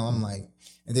mom, I'm like,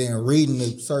 and then reading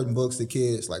the certain books to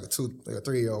kids, like a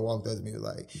 3-year-old walked up to me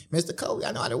like, Mr. Kobe,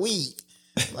 I know how to read.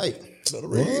 Like, you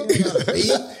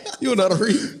don't know how to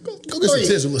read? Go get some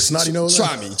tips, little snotty nose.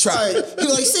 Try me. He was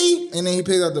like, see? And then he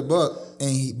picked up the book,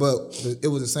 but it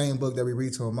was the same book that we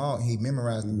read to him all, and he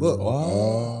memorized the book.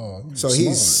 Oh, so he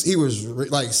was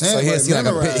like saying, so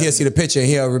he'll see the picture and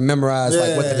he'll memorize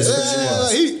like what the description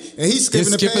was. And he's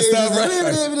skipping the page, stuff,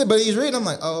 right? But he's reading. I'm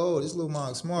like, oh, this little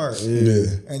Mog smart. Yeah.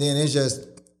 And then it just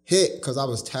hit because I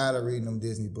was tired of reading them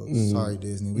Disney books. Sorry,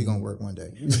 Disney, we gonna work one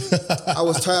day. I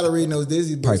was tired of reading those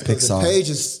Disney books because the page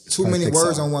is too many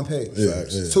words on one page. Yeah.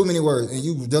 Too many words, and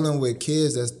you dealing with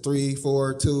kids that's 3,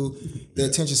 4, 2. Their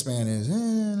attention span is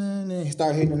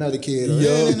start hitting another kid.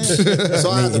 So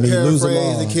I have to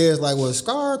paraphrase the kids like, well,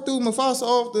 Scar threw Mufasa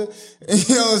off the, you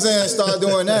know what I'm saying? Start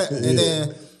doing that, and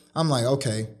then I'm like,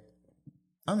 okay,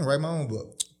 I'm gonna write my own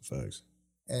book. Facts.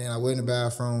 And I went in the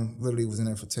bathroom, literally was in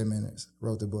there for 10 minutes,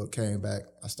 wrote the book, came back.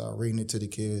 I started reading it to the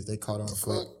kids. They caught on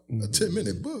quick. A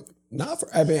 10-minute book. Not for,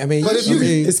 I mean, but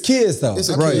it's kids though. It's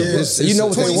a kid book. So you know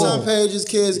what they want. 20-some pages,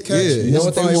 kids catch. Yeah, You know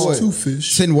what they want. 2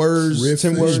 fish. 10 words. Red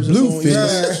 10 fish, words. blue fish.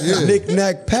 Yeah. Knick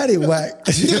knack, patty whack.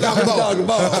 Get out the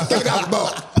ball.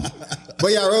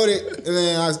 But yeah, I wrote it, and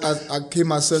then I came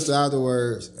my sister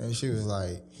afterwards, and she was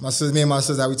like, me and my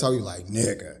sister, we told you like,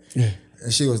 nigga. Yeah.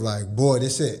 And she was like, boy,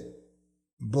 this it.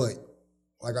 But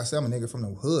like I said, I'm a nigga from the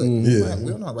hood. Yeah. We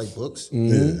don't know how to write books.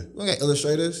 We don't got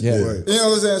illustrators. Yeah. Right. You know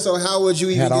what I'm saying? So how would you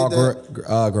even Had all get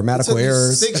that? grammatical It took me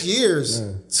errors. 6 years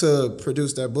to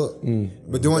produce that book.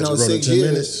 But during those 6 10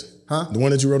 years, minutes? huh? The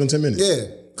one that you wrote in 10 minutes? Yeah.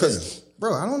 Because,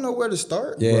 bro, I don't know where to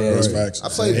start. Yeah. That's facts. I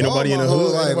played Ain't ball nobody in the my whole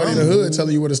hood. life. Anybody in the hood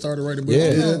telling you where to start to write a book.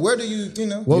 Yeah. Where do you, What was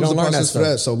don't the learn that process for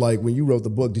that? stuff. So, like, when you wrote the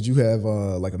book, did you have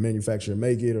like a manufacturer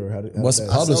make it, or how did What's that?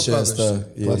 publishing and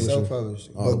self-published. stuff? Yeah.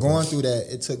 Self-published. But going through that,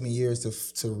 it took me years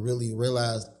to really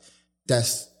realize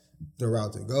that's the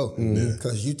route to go.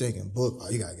 Because you thinking book,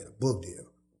 you gotta get a book deal.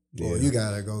 Or you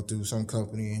gotta go through some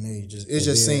company and it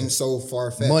just seems so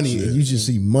far fetched. Money, you just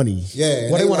see money. Yeah.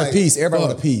 Well, they want a piece. Everybody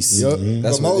want a piece. Yep.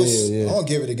 That's but what most, it is. I don't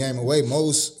give it the game away.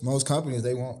 Most companies,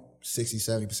 they want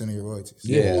 60-70% of your royalties.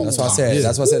 Yeah, that's why I said. Yeah.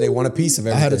 That's why I said they want a piece of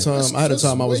everything. I had a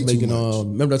time I was making.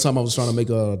 Remember that time I was trying to make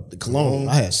a cologne?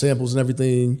 I had samples and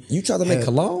everything. You tried to make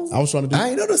cologne? I was trying to do. I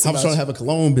ain't noticed. I was trying to have a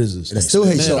cologne business. I still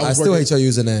hate your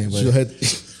username. But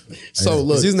so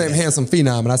look, his username Handsome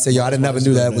Phenom, and I said, yo, I didn't never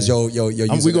knew that was your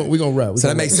username. We gonna rap. So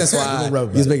that makes sense why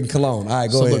he was making cologne. All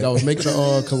right, go ahead. Look, I was making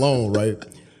a cologne, right?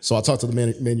 So I talked to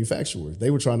the manufacturer.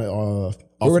 They were trying to.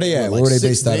 Where were they at? Where were they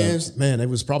based out of? Man, it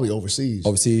was probably overseas.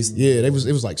 Overseas? Yeah, it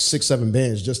was like 6-7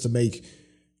 bands just to make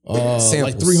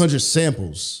like 300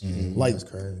 samples, like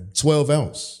 12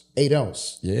 ounce, 8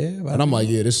 ounce. Yeah, and I'm like,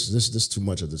 yeah, this is too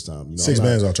much at this time. You know, 6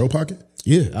 bands out your pocket?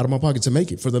 Yeah, out of my pocket to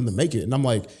make it, for them to make it. And I'm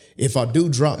like, if I do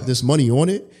drop this money on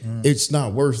it, it's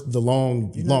not worth the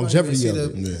longevity of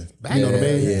it. Yeah. You know what I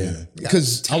mean? Yeah.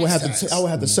 Because I would have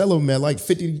to sell them at like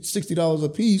 $50, $60 a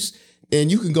piece,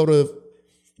 and you can go to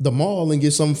the mall and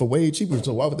get something for way cheaper.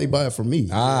 So why would they buy it from me? You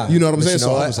know what I'm saying?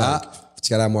 So I was like, but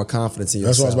you gotta have more confidence in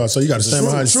yourself. That's what I was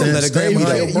about to say. You gotta stand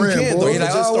behind your brand, boy. You're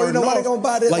like, oh, nobody gonna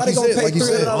buy this. Why they gonna pay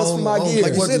 $300 for my gear?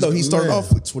 Like you said, though, he started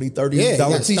off with $20,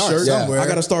 $30 t-shirt. I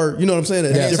gotta start, you know what I'm saying?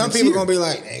 Yeah, some people gonna be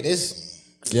like, hey, this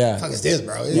fuck is this,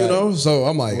 bro? You know? So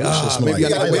I'm like, maybe you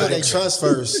gotta build their trust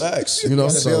first. Facts. You know,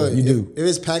 so you do. If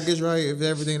it's packaged right, if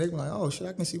everything, they be like, oh shit,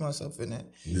 I can see myself in that.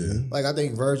 Yeah. Like I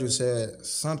think Virgil said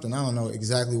something, I don't know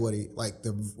exactly what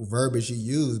the verbiage he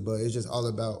used, but it's just all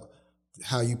about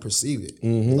how you perceive it.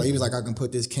 Like he was like, I can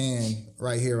put this can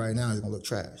right here, right now. It's gonna look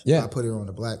trash. Yeah, I put it on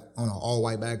an all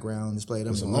white background, display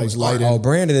them some nice lighting. Oh,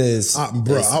 branded is,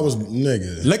 bro. I was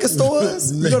nigga. Liquor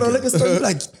stores. You go to a liquor store, you're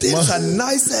like, this a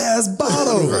nice ass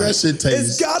bottle. That shit tastes.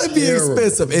 It's gotta be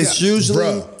expensive. It's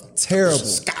usually terrible.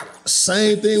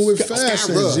 Same thing with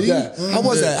fashion. G. How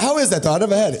was that? How is that though? I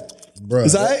never had it. Bro,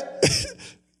 is that right?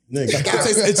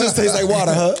 Nigga. It just tastes like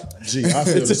water, huh? Gee, I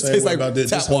feel the same way about this.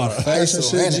 Tap water. Fashion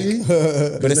shit, G.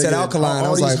 But it said alkaline. I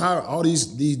was like, all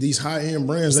these high end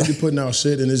brands, they be putting out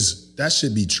shit, and that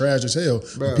should be trash as hell.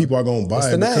 But people are gonna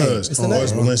buy it because it's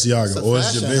Balenciaga or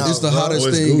it's Givenchy. It's the hottest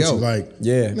thing out. Like,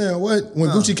 man, what? When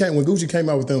Gucci came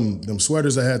out with them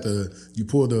sweaters that had you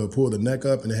pull the neck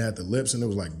up and it had the lips and it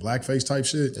was like blackface type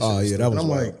shit. Oh yeah, that was. I'm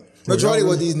like. Majority of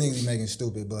what these niggas be making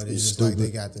stupid, but it's just like they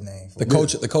got the name. The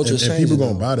culture is changing. And people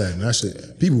gonna buy that, and that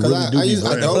shit. People really do.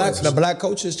 The black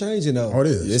culture is changing though. Oh, it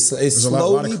is. It's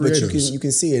slowly, but you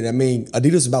can see it. I mean,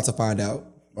 Adidas is about to find out.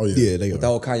 Oh yeah, they with the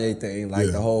whole Kanye thing,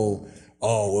 like the whole.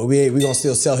 Oh, well, we gonna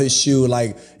still sell his shoe,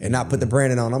 like, and not put the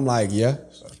branding on. I'm like, yeah.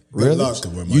 Really?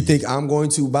 You think I'm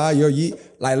going to buy your Yeezy?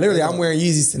 Like literally, I'm wearing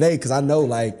Yeezys today because I know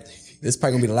like. This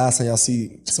probably gonna be the last time y'all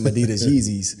see some Adidas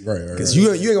Yeezys. Right. Because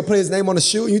you ain't gonna put his name on the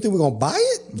shoe and you think we're gonna buy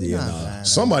it? Yeah. Nah.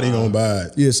 Somebody gonna buy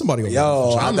it. Yeah, somebody gonna buy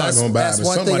it. I'm not gonna buy it, but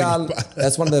somebody gonna buy it.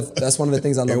 That's one of the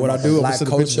things I love about black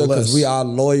culture, because we are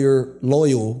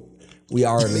loyal. We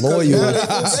are loyal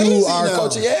to our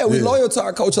culture. Yeah, we loyal to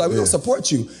our culture. Like we gonna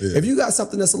support you. Yeah. If you got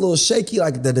something that's a little shaky,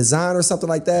 like the design or something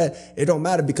like that, it don't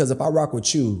matter, because if I rock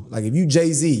with you, like if you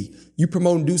Jay-Z, you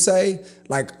promoting Douce,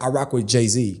 like I rock with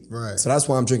Jay-Z. Right. So that's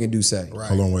why I'm drinking Douce. Right.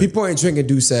 Hold on, wait. People ain't drinking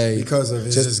Douce because of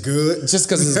it's good. Just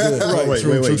because it's good. Right.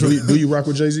 Wait. Do you rock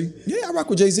with Jay-Z? Yeah, I rock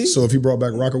with Jay-Z. So if he brought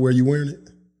back Rockaware, you wearing it?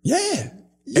 Yeah.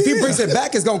 If he brings it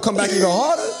back, it's gonna come back even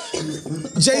harder.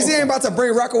 Jay-Z ain't about to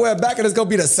bring Rockaware back and it's gonna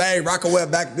be the same Rockaware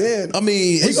back then. I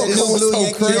mean, it's gonna come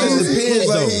so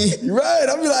crazy. You're right.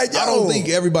 I'm like, yo. I don't think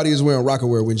everybody is wearing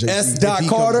Rockaware when Jay-Z. S. Dot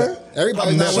Carter.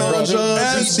 Everybody's not wearing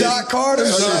S. Dot Carter.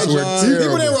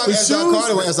 People didn't rock S. Dot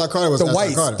Carter when S. Dot Carter was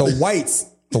the whites.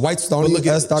 The whites don't look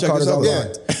at S. Dot Carter.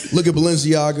 Look at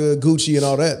Balenciaga, Gucci, and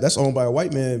all that. That's owned by a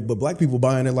white man, but black people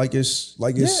buying it like it's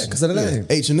because of the name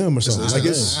H&M or something. Like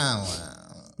it's.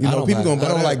 You know, people gonna buy. I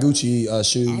don't like Gucci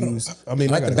shoes. I mean,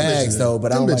 I like the bags though,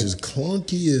 but I don't like. Them bitches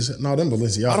clunky as them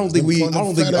Balenciaga. I don't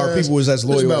think our people is as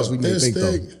loyal as we may think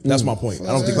though. That's my point. I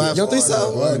don't think. You don't think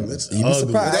so? You'd be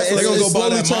surprised. They're gonna go buy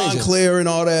that Moncler and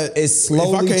all that. It's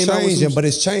slowly changing, but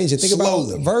it's changing. Think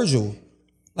about Virgil.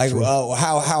 Like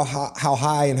how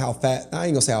high and how fast. I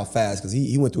ain't gonna say how fast because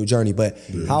he went through a journey, but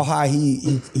how high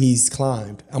he's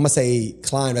climbed. I'm gonna say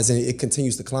climbed as in it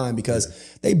continues to climb because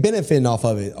they benefiting off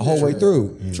of it a whole way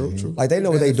through. True. Like they know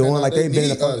what they doing. Like they've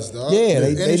been.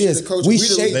 They just we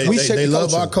shape they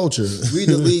love our culture. We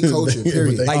the lead culture.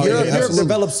 Period. Like Europe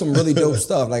developed some really dope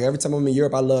stuff. Like every time I'm in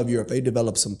Europe, I love Europe. They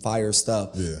develop some fire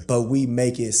stuff. Yeah. But we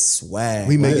make it swag.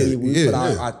 We put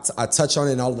our touch on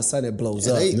it, and all of a sudden it blows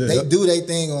up. They do their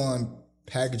thing on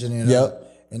packaging it up,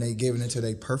 and they giving it to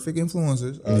their perfect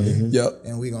influencers.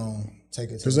 And we gonna take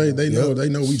it to because they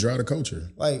know we drive the culture.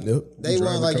 Like they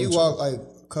want like you walk like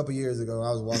a couple years ago.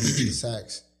 I was walking through the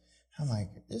Saks. I'm like,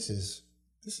 this is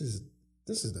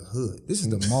the hood. This is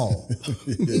the mall.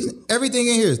 Everything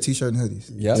in here is t-shirt and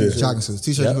hoodies. Yeah. Jogging suits.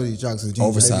 T-shirt and hoodies, jogging suits.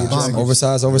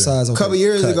 Oversized. A couple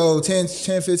years ago, 10,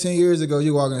 15 years ago,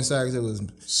 you walk in the Saks, it was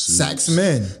Saks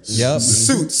men. Yep.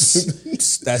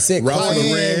 Suits. That's it. Ralph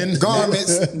Lauren.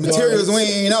 Garments, materials we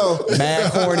ain't know.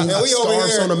 Mad corny. And we over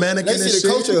Scarves here, on the mannequin they and see the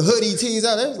shit. culture hoodie tees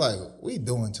out. They was like, we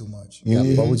doing too much. Yeah,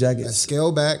 bubble Let's jackets.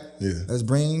 scale back. Yeah. Let's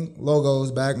bring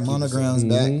logos back, monograms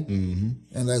back, and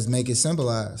let's make it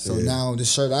simplified. So now the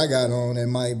shirt I got on, it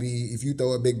might be, if you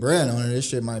throw a big brand on it, this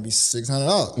shit might be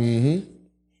 $600.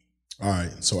 All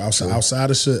right. So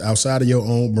outside of your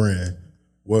own brand,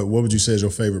 what would you say is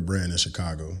your favorite brand in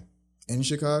Chicago? In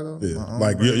Chicago? Yeah.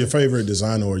 Like your favorite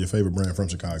designer or your favorite brand from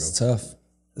Chicago? It's tough.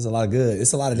 There's a lot of good.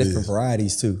 It's a lot of different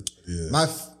varieties too. Yeah.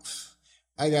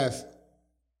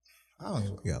 I don't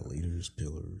know. We got leaders,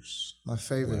 pillars. My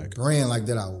favorite brand like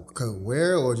that I could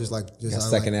wear or just like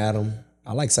Second Adam.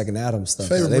 I like Second Adam stuff.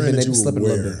 Favorite They've brand been that you slipping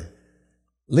would a little wear? bit.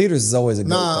 Leaders is always a good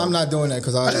Nah, I'm not doing that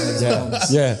because I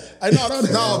Yeah.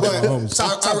 No, but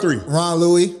top three. Ron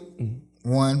Louis,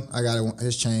 one. I got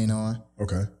his chain on.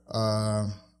 Okay.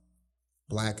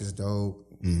 Black is dope.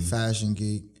 Fashion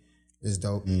Geek is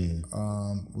dope.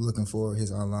 Looking for his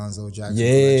Alonzo Jackson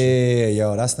collection.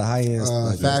 Yo, that's the high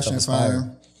end. Fashion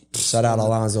Firm. Shout out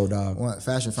Alonzo, dog.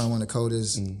 Fashion Firm, one of the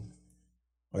coldest.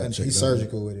 And he's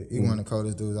surgical with it. He one of the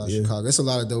coldest dudes out of Chicago. It's a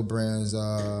lot of dope brands.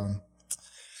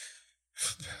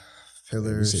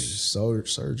 Pillars.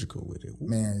 Surgical with it.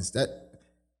 Man, is that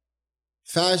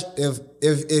fashion?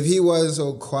 If he wasn't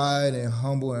so quiet and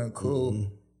humble and cool,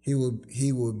 he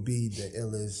would be the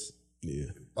illest. Yeah.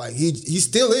 Like he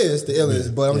still is the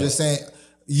illest, but I'm just saying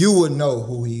you would know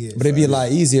who he is. But it'd be a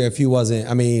lot easier if he wasn't.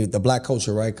 I mean, the black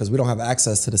culture, right? Because we don't have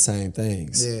access to the same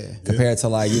things. Yeah. Compared to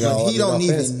like, you know, But he don't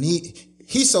even need.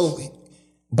 He's so.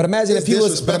 But imagine if he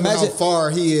was. But imagine how far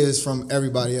he is from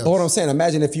everybody else. But what I'm saying,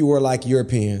 imagine if you were like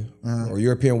European or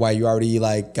European white, you already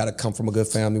like got to come from a good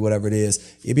family, whatever it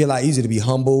is. It'd be a lot easier to be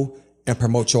humble and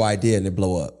promote your idea and it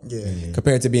blow up. Yeah.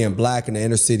 Compared to being black in the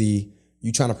inner city,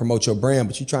 you trying to promote your brand,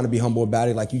 but you trying to be humble about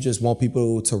it. Like you just want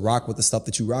people to rock with the stuff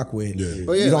that you rock with. Yeah.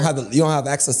 But yeah, you don't have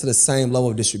access to the same level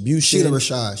of distribution, Sheila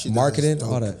Rashad, she marketing, does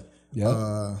all that.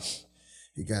 Yeah.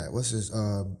 You got what's his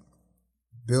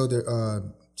builder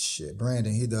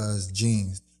Brandon, he does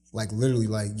jeans. Like literally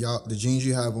like y'all the jeans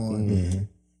you have on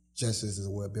just is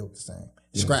what built the same.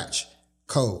 Yeah. Scratch,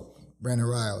 Code, Brandon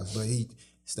Riles, but he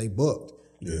stay booked.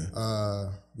 Yeah.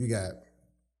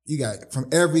 You got from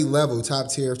every level, top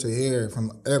tier to here,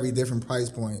 from every different price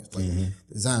point, like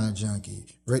Designer Junkie,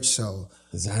 Rich Soul.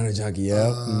 Designer Junkie,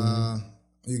 yeah.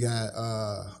 You got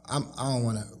I don't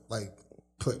wanna like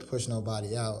push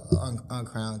nobody out.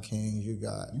 Uncrowned Kings, you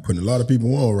got. Putting a lot of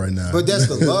people on right now. But that's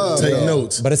the love. Take though.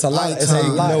 notes. But it's a lot. It's a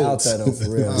lot out there though, for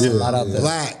real. It's a lot out there.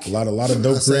 Black. A lot of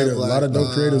dope creators. A lot of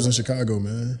dope creators in Chicago,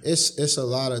 man. It's a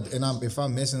lot of, and if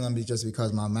I'm missing them, just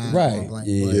because my mind Right. blank.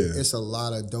 Yeah. But it's a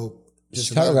lot of dope.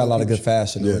 Chicago got a lot of good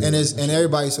fashion. Yeah. And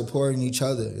everybody supporting each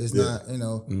other. It's not,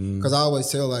 because I always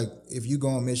tell like, if you go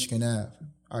on Michigan Ave,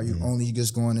 are you only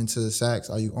just going into Saks?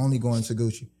 Are you only going to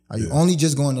Gucci? Are you only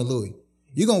just going to Louis?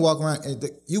 You're going to walk around,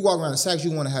 you walk around the Saks,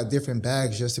 you want to have different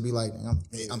bags just to be like,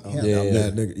 I'm him. Yeah.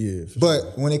 That nigga, yeah.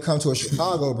 But when it comes to a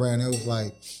Chicago brand, it was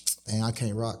like, dang, I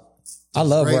can't rock. I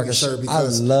love Gravy rocking. shirt I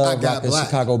because love I got rocking black.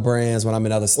 Chicago brands when I'm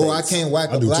in other states. Or I can't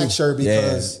whack a black shirt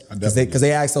because because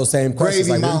they ask those same questions.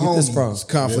 Gravy, Like, where my you get this homie. from? It's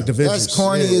conflict of interest. that's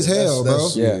corny as hell, bro.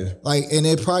 Yeah. Like, and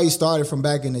it probably started from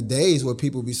back in the days where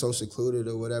people be so secluded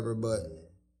or whatever, but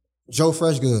Joe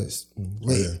Fresh Goods,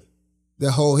 lit.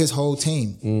 His whole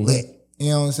team, lit. You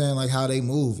know what I'm saying? Like how they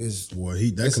move is. Boy,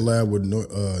 that collab with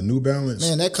New Balance.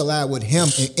 Man, that collab with him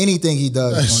and anything he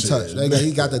does is gonna touch.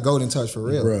 He got the golden touch for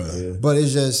real. Bruh. But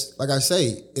it's just, like I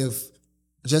say,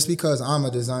 just because I'm a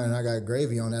designer and I got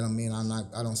gravy on that don't mean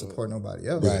I don't support nobody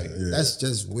else. Right. Yeah. That's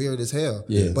just weird as hell.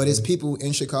 Yeah. But it's people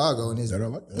in Chicago and it's That I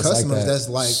like that. customers like that. that's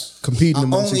like Competing I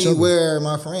amongst each only other. wear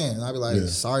my friend. I be like,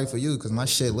 sorry for you because my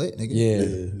shit lit, nigga.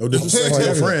 Yeah. No disrespect to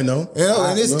your friend, though. You know,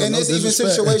 and it's No even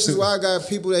disrespect. situations where I got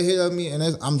people that hit up me, and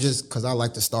I'm just because I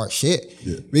like to start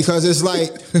shit because it's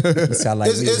like You sound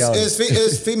like me, Joe.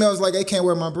 it's females like they can't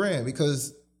wear my brand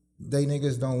because they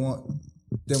niggas don't want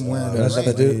them wearing That's what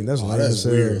they brand. do. That's That's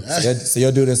weird. So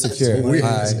your dude insecure. weird.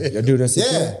 All right. Your dude insecure.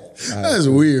 Yeah, That's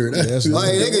weird. That's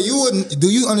like nigga, you wouldn't.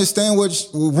 Do you understand what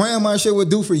wearing my shit would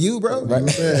do for you, bro? Man,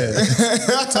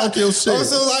 talk your shit.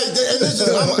 Also, like, and it's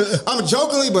just, I'm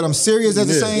jokingly, but I'm serious at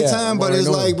the same time. But it's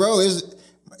like, bro,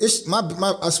 it's my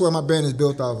I swear my brand is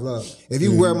built off love. If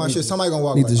you wear my shit, somebody gonna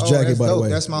walk Need like, this oh, jacket, that's by the dope. way.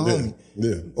 That's my homie.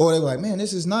 Yeah. Or they were like, man,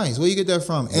 this is nice. Where you get that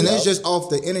from? And that's just off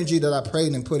the energy that I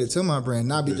prayed and put it to my brand,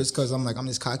 not be just because I'm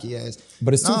this cocky ass.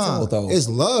 But it's twofold though. It's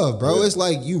love, bro. It's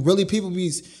like you really, people be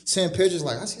sending pictures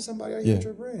like, I see somebody out here with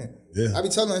your brand. Yeah. I be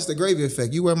telling them it's the gravy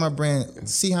effect. You wear my brand,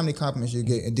 see how many compliments you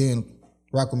get, and then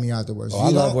rock with me afterwards. I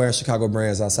love wearing Chicago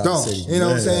brands outside the city. You know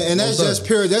what I'm saying? And that's just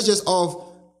pure. That's just off.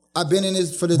 I've been in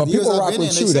this for the But years people I've rock been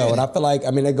with in. you though, and I feel like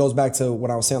it goes back to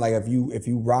what I was saying. Like if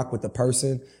you rock with the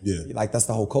person, Yeah. like that's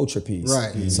the whole culture piece,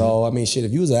 Right. Mm-hmm. So shit,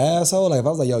 if you was an asshole, like if I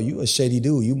was like, yo, you a shady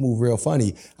dude, you move real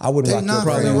funny, I wouldn't rock your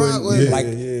probably brand. rock with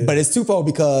Like, but it's twofold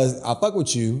because I fuck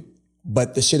with you,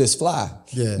 but the shit is fly.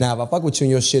 Yeah. Now if I fuck with you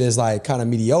and your shit is like kind of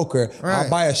mediocre, I'll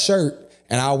buy a shirt.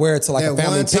 And I'll wear it to like a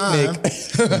family picnic.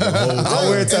 I'll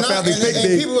wear it to a family picnic.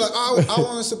 And people are like, I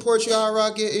want to support you, I'll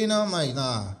rock it. You know, I'm like,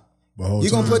 nah.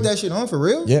 You gonna put that shit on for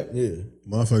real? Yep. Yeah.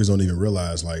 Motherfuckers don't even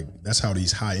realize, like, that's how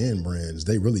these high-end brands,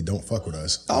 they really don't fuck with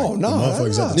us. Oh, like, no. The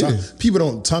motherfuckers at the top. People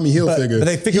don't, Tommy Hilfiger, but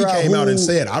they figure he out came out who- and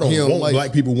said, I don't want like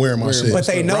black people wearing my shit. But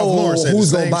they know Ralph Lauren said who's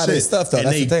the gonna same buy their shit. stuff, though. And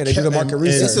That's the thing. They do the market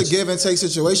research. It's a give and take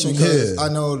situation because I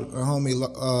know a homie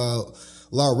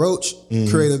Law Roach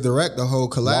creative direct the whole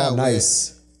collab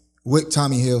with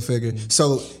Tommy Hilfiger.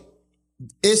 So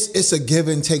it's a give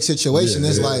and take situation.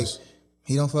 It's like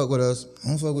he don't fuck with us, I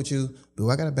don't fuck with you. Do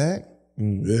I got a bag?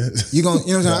 Yeah. You know what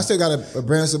I'm saying? I still got a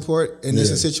brand support, and it's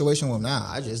a situation where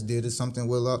I just did something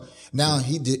with now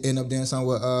he did end up doing something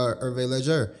with Hervé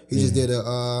Leger. He just did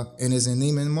and it's in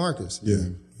Neiman Marcus. Yeah.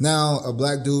 Now a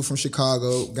black dude from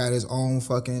Chicago got his own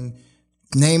fucking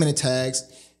name and the tags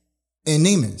in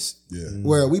Neiman's. Yeah.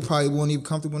 Where we probably weren't even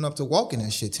comfortable enough to walk in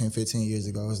that shit 10, 15 years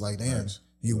ago. It's like, damn,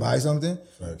 you buy something?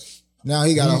 Thanks. Now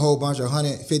he got a whole bunch of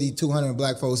 150, 200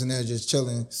 black folks in there just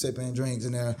chilling, sipping drinks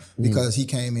in there because he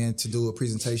came in to do a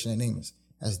presentation at Neiman's.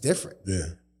 That's different. Yeah.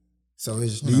 So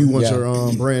it's Do you want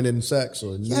your brand in Saks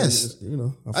or yes?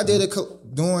 I did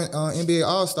during NBA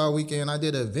All-Star Weekend. I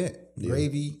did an event,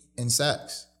 GRÉVY in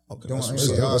Saks. Okay,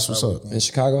 that's what's up. In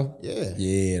Chicago? Yeah.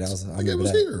 Yeah, that was. I remember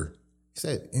was that. here. He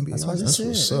said NBA All-Star. That's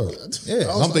What's up? Yeah.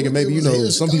 I'm thinking maybe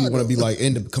some people want to be like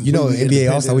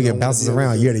NBA All-Star Weekend bounces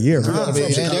around year to year. I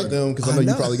mean, check out them because I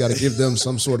know you probably got to give them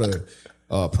some sort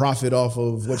of profit off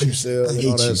of what you sell and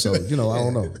all that. So I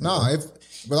don't know. No,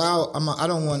 but I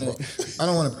don't want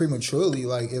to prematurely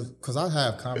because I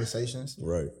have conversations.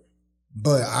 Right.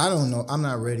 But I don't know. I'm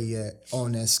not ready yet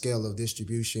on that scale of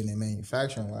distribution and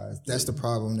manufacturing wise. That's the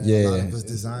problem that a lot of us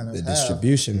designers have. The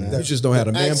distribution, man. You just don't have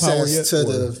the manpower yet.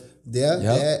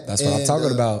 That's what I'm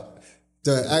talking about.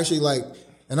 The actually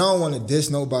and I don't want to diss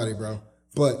nobody, bro.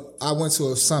 But I went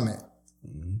to a summit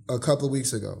a couple of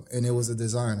weeks ago, and it was a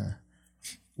designer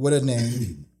with a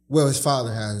name. Well, his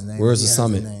father has his name. Where's the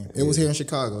summit? It was here in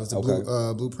Chicago. It's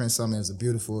the Blueprint Summit. It's a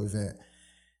beautiful event,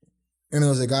 and there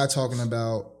was a guy talking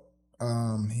about.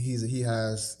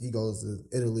 He goes to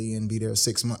Italy and be there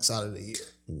 6 months out of the year.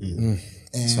 Mm-hmm.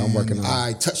 And so I'm working on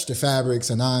I touch the fabrics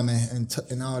and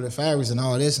and all the fabrics and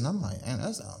all this, and I'm like, man,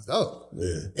 that sounds dope.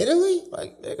 Yeah. Italy?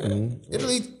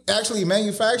 Italy actually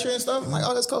manufacturing stuff? I'm like,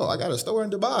 oh, that's cool. I got a store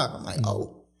in Dubai. I'm like,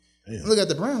 oh. Look at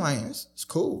the brand, like, it's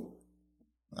cool.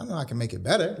 I know I can make it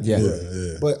better. Yeah.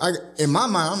 But in my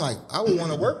mind, I'm like, I would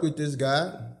want to work with this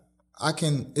guy.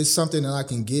 It's something that I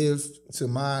can give to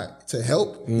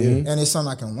help, and it's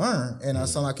something I can learn, and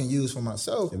it's something I can use for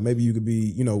myself. And maybe you could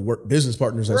be, work business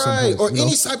partners at some point. Or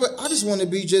any type of, I just want to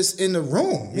be just in the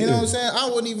room. You know what I'm saying? I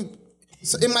wouldn't even,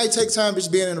 so it might take time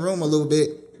just being in the room a little bit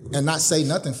and not say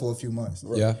nothing for a few months.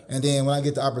 Yeah. And then when I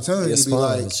get the opportunity to be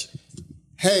like,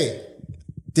 hey,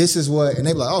 this is what, and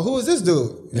they be like, oh, who is this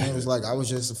dude? And it was like, I was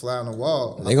just a fly on the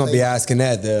wall. They're going to be asking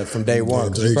that from day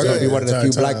one. You're going to be one of the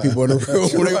few black people in the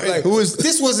room. Like, who is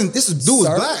this? This dude was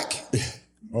black.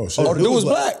 Oh, shit. Oh, the dude was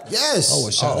black? Yes. Oh,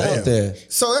 well, shout out there.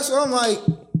 So that's what I'm like,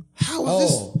 how is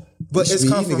this? But it's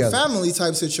come from family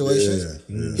type situations.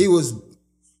 Yeah. He was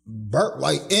burnt,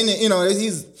 in it,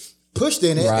 he's pushed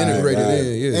in it, integrated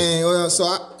in, and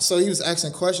so he was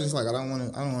asking questions like, I don't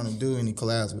want to do any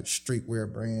collabs with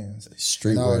streetwear brands,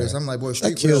 and all this. I'm like, boy,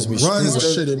 streetwear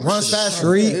runs fashion.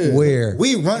 Streetwear,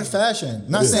 we run fashion.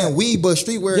 Not saying we, but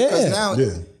streetwear. Because now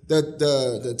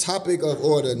the topic of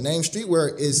or the name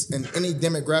streetwear is in any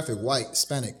demographic: white,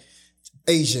 Hispanic,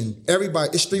 Asian,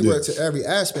 everybody. It's streetwear to every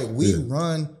aspect. We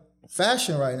run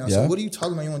fashion right now. So what are you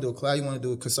talking about? You want to do a collab? You want to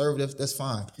do a conservative? That's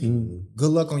fine. Good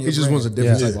luck on your He just brand. wants a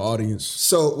different type of audience.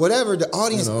 So whatever the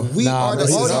audience, we are the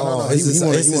audience.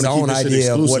 It's his own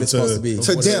idea of what it's supposed to be.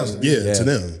 To them. Yeah, to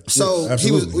them. So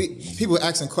people were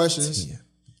asking questions.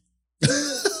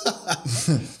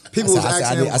 people was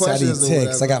asking him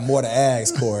questions. I got more to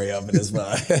ask Corey up in this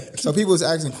one. So people was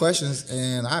asking questions,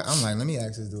 and I'm like, let me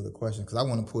ask this dude a question because I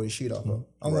want to pull his sheet off of.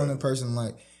 I want a person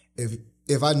like,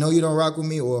 if I know you don't rock with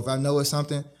me, or if I know it's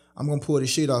something, I'm gonna pull the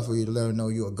sheet off of you to let her know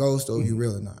you a ghost or you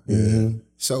real or not.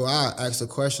 So I asked a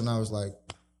question. I was like,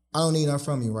 I don't need nothing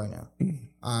from you right now.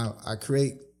 I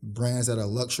create brands at a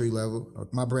luxury level.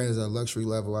 My brand is at a luxury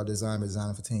level. I designed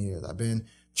for 10 years. I've been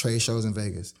trade shows in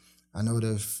Vegas. I know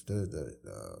the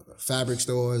fabric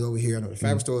stores over here. I know the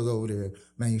fabric stores over there,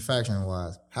 manufacturing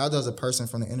wise. How does a person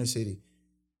from the inner city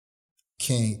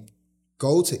can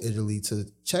go to Italy to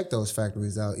check those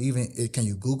factories out? Can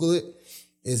you Google it?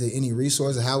 Is there any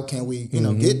resources? How can we,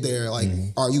 get there? Like,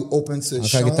 are you open to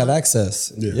showing? Get that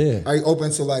access? Yeah. Are you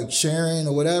open to like sharing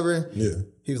or whatever? Yeah.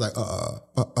 He was like,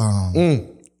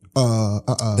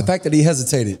 The fact that he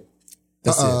hesitated. He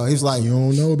was like, you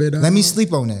don't know, baby. Let me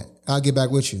sleep on that. I'll get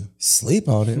back with you. Sleep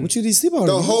on it? What you need sleep on it?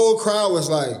 The whole crowd was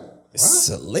like, what?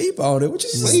 Sleep on it? What you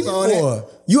sleep on it?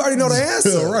 You already know the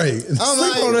answer. Right. Sleep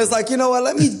on it. It's like, you know what?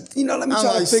 Let me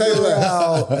try to figure it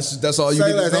out. That's all you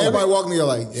need to know. Everybody walk me, you're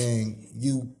like, dang,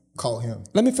 you caught him.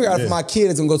 Let me figure out if my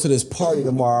kid is going to go to this party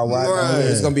tomorrow, right?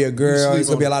 It's going to be a girl. It's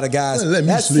going to be a lot of guys.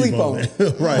 That's sleep on it.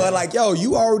 Right. But like, yo,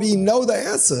 you already know the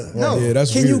answer. No. Yeah,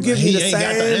 that's Can weird. you give me the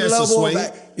same level of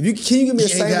can you give me the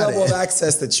same level of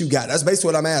access that you got? That's basically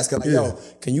what I'm asking. Like, yo,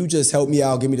 can you just help me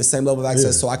out, give me the same level of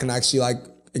access so I can actually like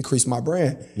increase my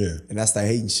brand? Yeah. And that's that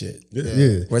hating shit.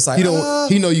 Yeah. Where it's like,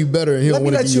 he know you better and he don't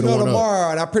want to give you the one up. Let me let you know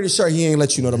tomorrow. And I'm pretty sure he ain't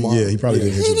let you know tomorrow. Yeah, he probably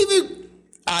didn't. He didn't even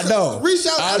I know. Reach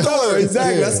out. I know,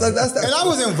 exactly. That's and I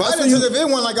was invited to the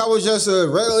event one like I was just a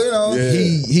regular, Yeah.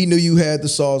 He knew you had the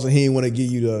sauce and he didn't want to give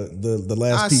you the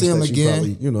last piece. I see him that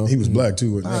again. You probably, he was black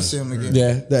too. I see him again.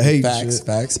 Yeah. That hate Facts.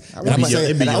 I want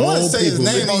to say his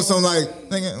name on some like.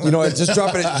 You know what? Just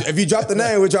drop it. If you drop the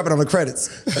name, we'll drop it on the credits.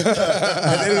 At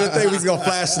the end of the thing, we're gonna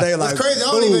flash today. Like, it's crazy.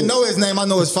 I don't even know his name. I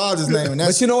know his father's name. And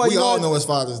that's, but you know what? We all know his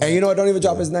father's name. And you know what? Don't even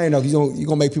drop his name though. You're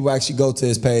gonna make people actually go to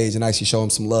his page and actually show him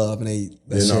some love. And we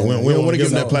don't want to give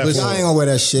him that platform. I ain't gonna wear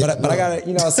that shit. But I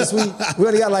gotta, since we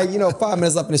only got like 5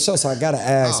 minutes left in the show, so I gotta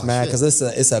ask, man, because this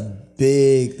is a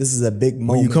big moment.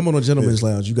 When you come on a gentleman's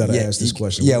lounge, you gotta ask this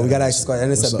question. Yeah, we gotta ask this question,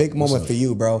 and it's a big moment for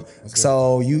you, bro.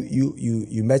 So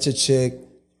you met your chick,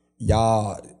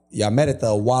 y'all met at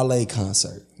the Wale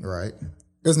concert, right?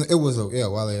 It was a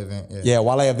Wale event. Yeah,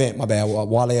 Wale event. My bad,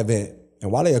 Wale event.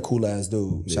 And Wale a cool ass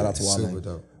dude. Shout out to Wale. Super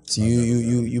dope. So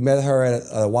you met her at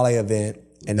a Wale event,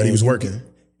 and then he was working.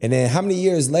 And then how many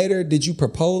years later did you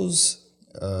propose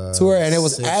to her? And it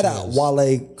was at a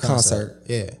Wale concert.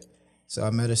 Yeah. So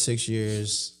I met her 6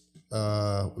 years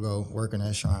ago working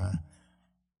at Shrine.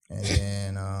 And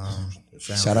then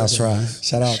shout out Shrine.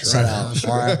 Shout out.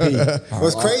 R.I.P.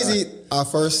 What's crazy, I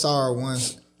first saw her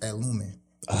once at Lumen.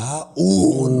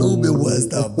 Lumen was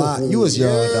the vibe. You was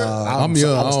young, dog. I'm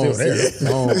young. I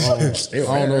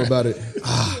don't know about it.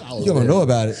 You don't know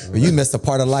about it, but you missed a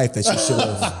part of life that you should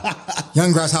have.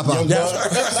 Young grasshopper.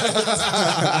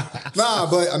 Nah,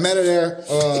 but I met her there.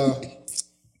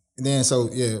 And then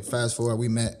fast forward, we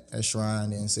met at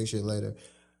Shrine. Then 6 years later,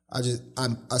 I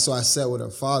sat with her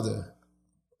father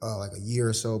like a year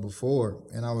or so before,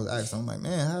 and I was asking, I'm like,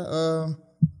 man,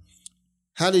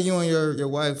 how did you and your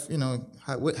wife,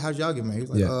 how'd y'all get married? He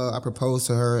was like, I proposed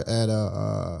to her at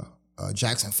a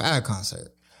Jackson 5 concert.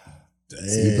 So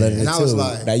you blended and I was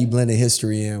like, now you blended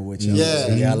history in with you.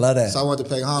 Yeah, I love that. So I wanted to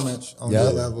pay homage on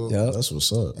that level. Yeah, that's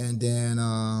what's up. And then,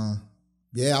 I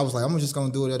was like, I'm just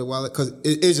gonna do it at a while because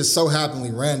it just so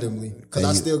happened randomly because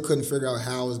I still couldn't figure out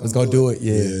how I was gonna do it.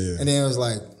 Yeah. And then it was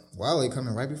like, Wale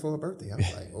coming right before her birthday. I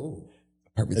was like, oh.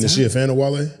 And is she a fan of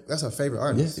Wale? That's her favorite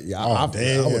artist. Yeah, I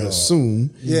would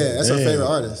assume. Yeah, that's her favorite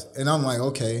artist. And I'm like,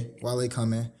 okay, Wale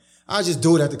coming. I'll just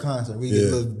do it at the concert. We get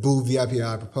a little boo VIP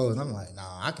I propose. I'm like,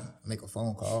 nah, I can make a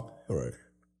phone call. All right.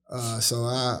 So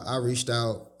I reached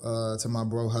out to my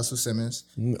bro Hustle Simmons.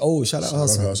 Oh, shout out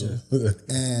Hustle.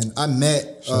 And I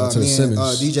met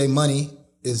DJ Money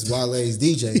is Wale's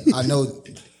DJ. I know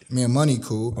me and Money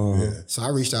cool. So I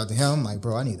reached out to him. I'm like,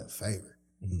 bro, I need a favor.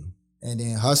 And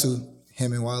then Hustle,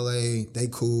 him and Wale, they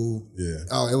cool. Yeah.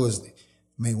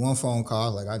 Made one phone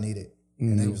call, like I need it.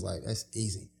 And they was like, that's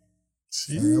easy.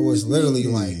 And it was literally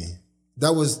like,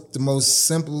 that was the most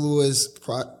simplest,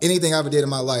 anything I ever did in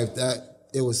my life, that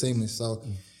it was seamless. So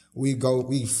we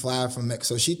fly from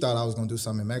Mexico. So she thought I was going to do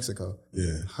something in Mexico.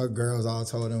 Yeah. Her girls all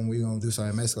told them we going to do something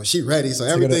in Mexico. She ready. So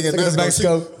everything in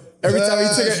Mexico. Every time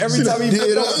he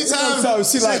did up,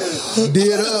 she like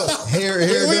did up, hair we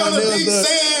down on the there. beach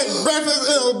saying,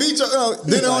 breakfast, beach,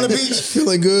 dinner on the beach.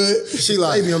 Feeling good. She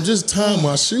like, baby, I'm just tying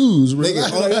my shoes. Like,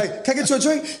 can I get you a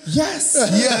drink? Yes.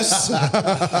 Yes.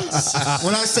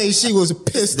 When I say she was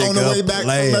pissed on the way back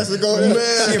from Mexico,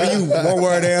 Man, giving you one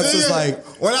word answers like,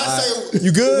 when I say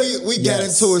you good? We got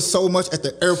into it so much at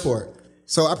the airport.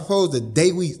 So I proposed the day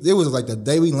it was like the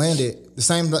day we landed, the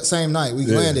same night we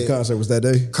landed. The concert was that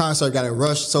day. Concert got it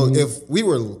rushed. So if we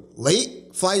were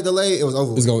late, flight delay, it was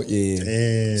over. It's going,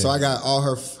 yeah. So I got all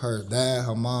her dad,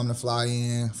 her mom to fly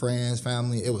in, friends,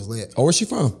 family. It was lit. Oh, where's she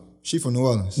from? She from New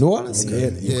Orleans. New Orleans?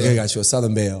 Okay. Yeah, got you a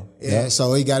Southern Belle. Yeah,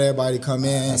 so he got everybody to come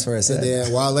in. That's where it's at. And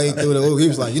then Wale threw the oop. He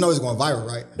was like, you know it's going viral,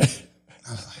 right? I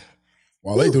was like,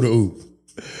 Wale threw the oop.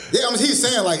 Yeah, I mean, he's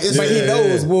saying like, it's But he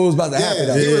knows what was about to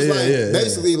happen. He was like,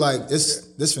 basically like, this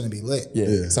finna be lit.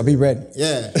 Yeah. So be ready.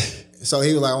 Yeah. So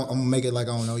he was like, I'm gonna make it like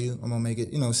I don't know you. I'm gonna make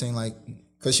it, seem like,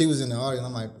 cause she was in the audience.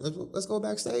 I'm like, let's go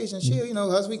backstage and chill.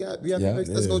 Us,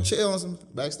 let's go chill on some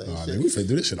backstage shit. Man, we finna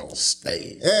do this shit on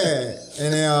stage. Yeah.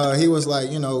 And then he was like,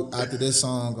 after this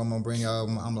song, I'm gonna bring y'all.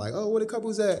 I'm like, oh, where the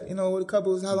couples at? Where the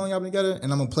couples? How long y'all been together?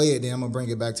 And I'm gonna play it. Then I'm gonna bring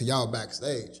it back to y'all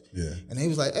backstage. Yeah. And he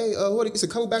was like, hey, it's a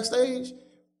couple backstage?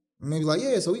 And he was like,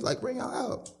 yeah. So we like, bring y'all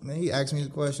out. And then he asked me the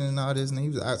question and all this, and he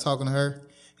was out talking to her.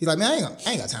 He's like, man, I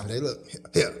ain't got time for that. Look,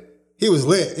 here. He was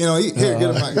lit. Here, get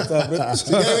a mic.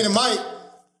 She gave me the mic.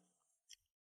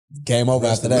 Game over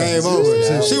after that. Game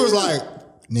over. She was like,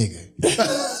 nigga.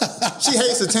 She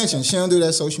hates attention. She don't do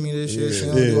that social media shit. She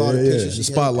don't do all the pictures. She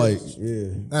spotlight.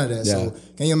 None of that. Yeah. So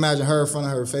can you imagine her in front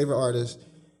of her favorite artist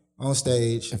on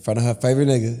stage? In front of her favorite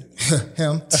nigga.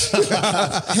 Him.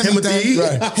 Timothy.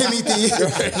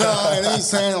 No, and then he's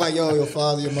saying like, yo, your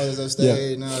father, your mother's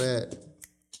upstage and all that.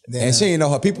 Then, and she ain't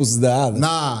know her people's the island.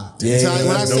 Nah. When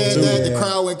I said that, the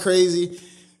crowd went crazy.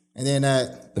 And then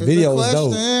the video was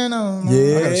dope. I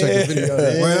gotta check the video.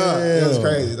 It was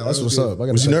crazy though. That's what's up.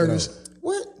 Was you nervous?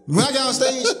 What? When I got on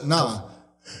stage, nah.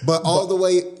 But all the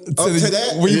way up to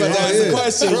that. Were you about to ask a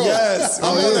question? Bro, yes.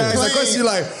 I'm on the plane. Question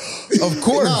like, of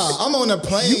course. Nah, I'm on the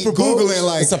plane Googling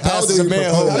like, it's a how do you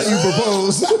manhood. propose? How do you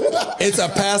propose? It's a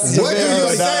passage of What do you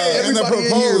manhood. say in the Everybody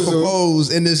in here proposal?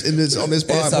 proposed on this pod. It's a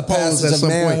Proposed passage at of some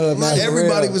manhood, point. man, for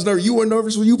Everybody real. was nervous. You were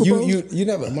nervous when you proposed? You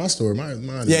never. My story, mine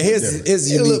Yeah, is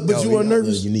his unique. But you weren't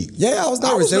nervous? unique. Yeah, I was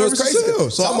nervous. It was nervous crazy. as hell.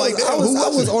 So I'm like, damn, who I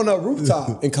was was it? on a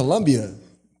rooftop in Colombia.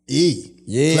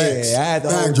 Yeah, Flex. I had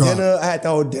the whole dinner. I had the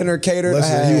whole dinner catered.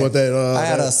 Listen, you want that? I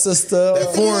had a sister,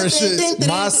 that foreign shit.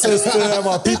 my sister, and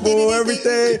my people,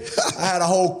 everything. I had a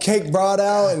whole cake brought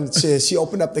out, and shit. She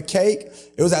opened up the cake.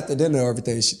 It was after dinner,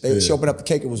 everything. She opened up the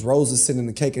cake. It was roses sitting in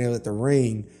the cake, and it was the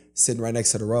ring sitting right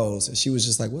next to the rose. And she was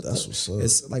just like, "What? That's what's up."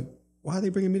 It's like, why are they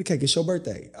bringing me the cake? It's your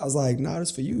birthday. I was like, nah,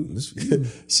 this for you. This for you.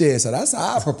 Shit, so that's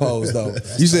how I proposed though.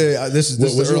 You said this is the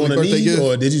early birthday gift?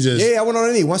 Or did you just? Yeah, I went on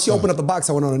a knee. Once she opened up the box,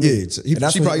 I went on a knee. Yeah,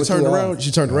 she probably turned around. She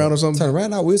turned around or something? Turned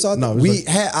around? No, we was all,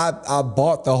 I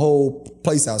bought the whole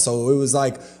place out. So it was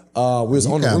like, we was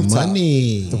on the rooftop.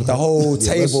 Money. The whole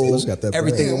table, let's got that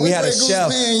everything. And we had a chef.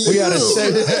 We had a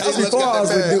chef. That was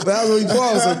before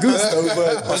I was with Goose though,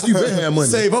 but You been having money.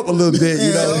 save up a little bit,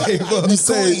 you know.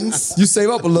 You save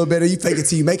up a little bit and you fake it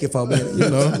till you make it for a minute, you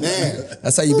know.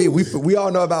 That's how you be. We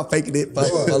all know about faking it for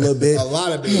a little bit. A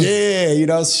lot of it. Yeah, you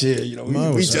know, shit. You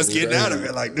know, we just getting out of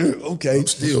it. Like, dude, okay. I'm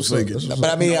still faking.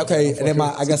 But I mean, okay, and then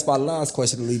I guess my last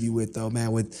question to leave you with though,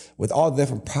 man, with all the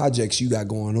different projects you got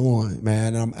going on,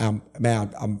 man, I'm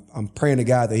praying to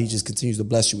God that He just continues to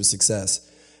bless you with success.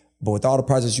 But with all the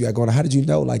projects you got going on, how did you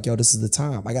know, like, yo, this is the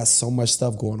time? I got so much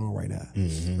stuff going on right now.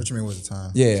 Mm-hmm. What you mean, what's the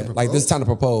time? Yeah, like this is time to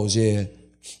propose, yeah.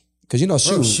 Because, you know,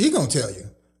 Bro, she gonna tell you.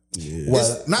 Yeah.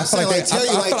 Well, it's not saying like tell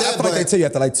you like that, I feel like they tell you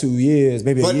after like 2 years,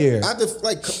 maybe a year. After,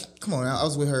 like, come on, I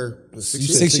was with her 6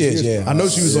 years. 6 years, yeah. I know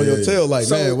she was on your tail, like,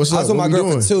 man, what's up? I was with my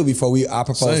girl for 2 before I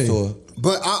proposed to her.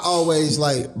 But I always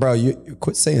like, bro, you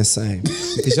quit saying same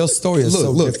because your story is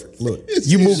so different. Look,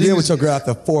 you moved in with your girl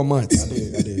after 4 months. I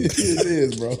did. It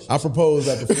is, bro. I proposed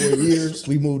after 4 years.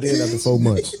 We moved in after 4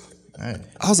 months. I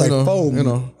was like, 4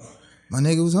 months. My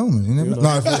nigga was homeless. You never know.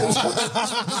 I'm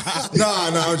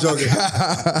joking.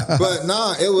 But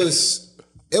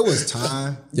it was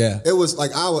time. Yeah. It was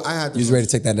like I had to. You was ready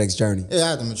to take that next journey. Yeah,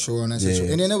 I had to mature on that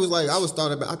situation. And then it was like I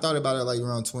thought about it like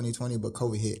around 2020, but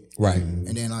COVID hit. Right. And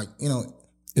then like, you know,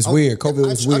 it's weird. COVID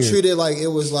was weird. I treated it like it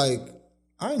was like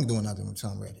I ain't doing nothing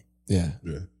until I'm ready. Yeah.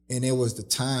 And it was the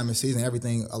time and season,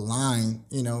 everything aligned,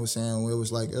 you know what I'm saying? It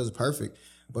was like, it was perfect.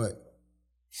 But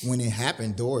when it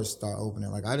happened, doors start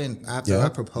opening. Like after I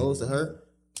proposed to her,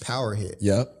 power hit.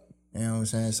 Yep. You know what I'm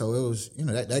saying? So it was, you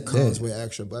know, that comes with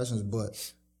extra blessings.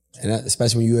 But And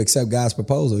especially when you accept God's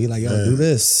proposal, you're like, yo, do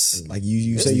this. Like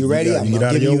you say you ready, I'm get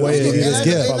out of your way.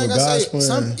 Like I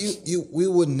say, we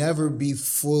would never be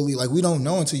fully, like we don't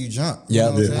know until you jump. Yeah,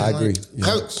 I agree.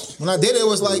 When I did it, it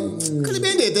was like, could have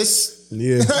been did this.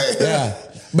 Yeah. Yeah.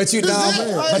 But you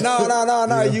know,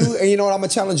 no. You know what? I'm gonna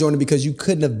challenge you on it because you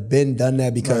couldn't have been done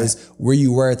that because where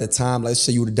you were at the time, let's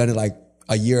say you would have done it like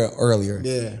a year earlier.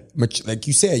 Yeah. Like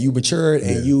you said, you matured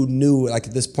and you knew like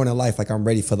at this point in life, like I'm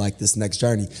ready for like this next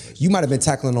journey. You might have been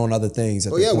tackling on other things.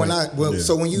 At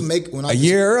so when you make a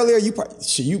year earlier, you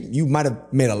might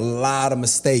have made a lot of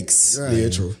mistakes. Right. Yeah,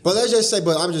 true. But let's just say,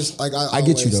 but I'm just like I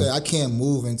get you. Say I can't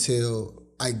move until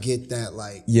I get that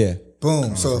like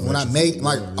boom. So when I make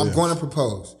like I'm going to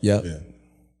propose. Yeah.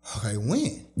 Okay,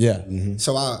 when? Yeah. Mm-hmm.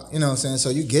 So you know what I'm saying?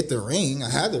 So you get the ring. I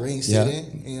had the ring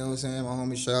sitting. You know what I'm saying? My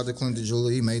homie, shout out to Clint the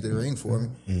jeweler. He made the ring for me.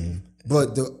 Mm-hmm.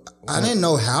 But I didn't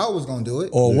know how I was going to do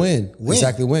it. Or when.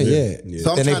 Exactly when,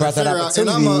 So I'm trying to figure out. And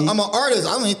I'm an artist.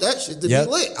 I need that shit to be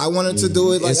lit. I wanted to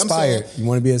do it like inspired. I'm saying. You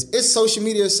want to be it's social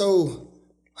media so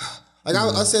like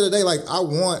I said today, like I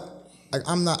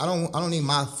don't need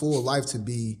my full life to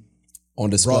be on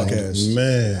display. Broadcast.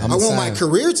 Man. I want my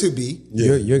career to be.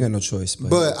 You got no choice.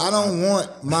 But I don't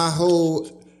want my whole,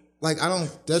 like I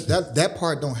don't, that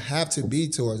part don't have to be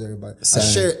towards everybody. I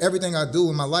share everything I do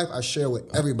in my life, I share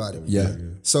with everybody. Yeah.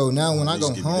 So now when I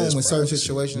go home in certain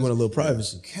situations. You want a little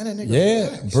privacy. Can a nigga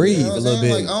relax, breathe a little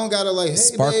bit. Like I don't gotta like, hey,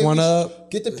 spark babe, one up.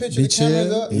 Get the picture, the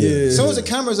camera's up. Yeah. As soon as the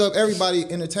camera's up, everybody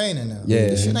entertaining now. Yeah.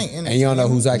 This shit ain't entertaining. And you don't know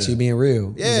who's actually being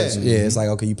real. Yeah. It's like,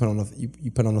 okay, you put on the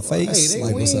face. Hey,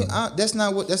 like, what's up? That's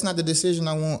not the decision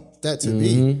I want that to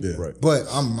be. Yeah. Right. But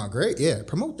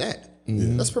promote that.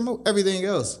 Let's promote everything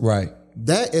else. Right.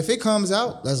 That if it comes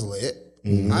out, that's lit.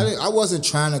 Mm-hmm. I wasn't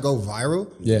trying to go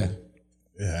viral. Yeah.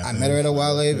 I met her at a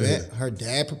Wale event. Her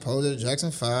dad proposed at Jackson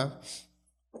 5.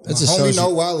 It just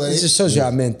shows you how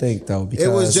men think, though. Because it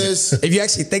was just if you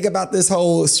actually think about this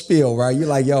whole spiel, right? You're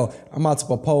like, yo, I'm about to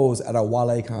propose at a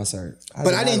Wale concert.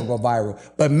 I didn't go viral.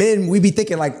 But men, we be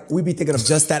thinking of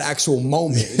just that actual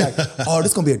moment. Like, oh,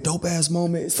 this gonna be a dope ass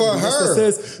moment. It's for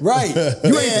her, right?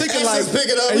 You ain't thinking like,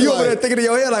 and you over there thinking in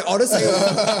your head like, oh, this ain't.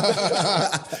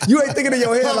 You ain't thinking in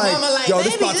your head like, yo,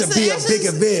 this about to be a big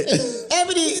event.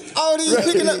 All these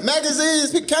picking up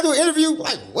magazines, can I do an interview?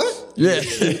 Like what? Yeah,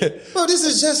 bro, this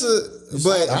is just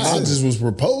But I just was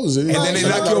proposing, and then they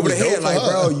knock you over the head, like,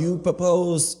 bro, you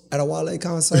proposed at a Wale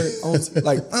concert.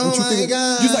 Like, oh my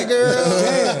god, you like, girl,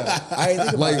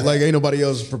 yeah. Like ain't nobody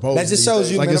else proposed. That just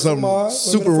shows you like it's something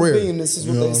super rare. This is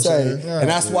what they say, and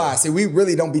that's why. See, we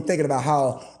really don't be thinking about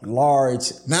how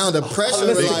large now the pressure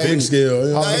is like big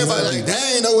scale. Now everybody like,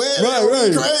 dang, no way,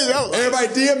 right, crazy. Everybody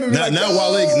DM me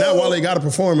now Wale got to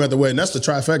perform at the wedding. That's the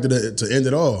trifecta to end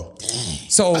it all.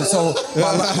 So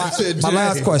my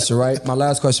last question, right? My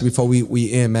last question before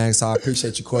we end, man. So I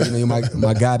appreciate you, Corey. You know, you're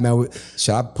my guy, man.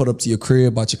 Should I put up to your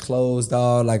crib, bought your clothes,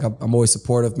 dog? Like I'm always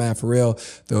supportive, man, for real.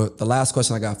 The last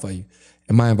question I got for you: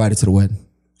 am I invited to the wedding?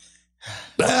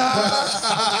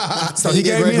 So he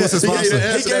gave me the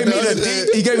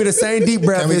same deep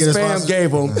breath his fam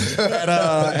gave him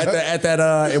at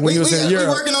that when he was in Europe.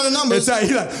 We working on the numbers.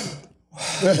 He like,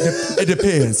 it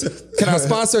depends. Can I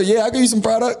sponsor? Yeah, I'll give you some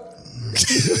product.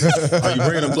 Are you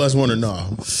bringing a +1 or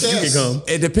no? Yes. You can come.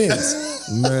 It depends.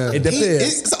 Man. It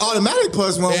depends. It's automatic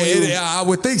 +1. I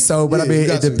would think so, but I mean,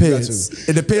 it depends.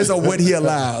 It depends on what he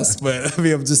allows. But I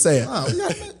mean, I'm just saying.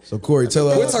 So Corey,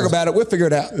 we'll talk about it. We'll figure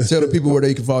it out. Tell the people where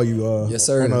they can follow you. Yes,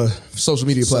 sir. On social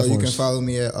media platforms. So you can follow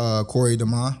me at Corey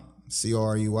Demon,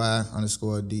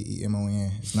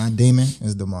 CORUY_DEMON. It's not Demon,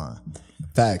 it's Demon.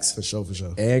 Facts. For sure.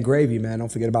 And GRÉVYI, man.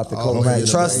 Don't forget about the clothing brand.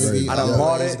 Trust, I done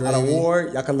bought it. I done wore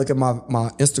it. Y'all can look at my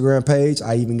Instagram page.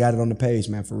 I even got it on the page,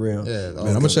 man, for real. Yeah, man,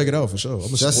 I'm going to check it out for sure.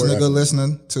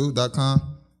 JustNiggaListening2.com.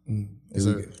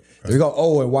 There we go.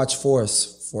 Oh, and watch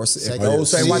Force.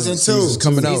 Season 2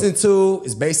 coming out. Season 2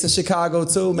 is based in Chicago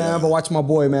too, man. But watch my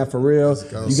boy, man, for real.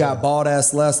 You got Bald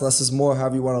Ass Less is more,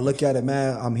 however you want to look at it,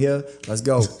 man. I'm here. Let's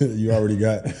go.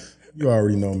 You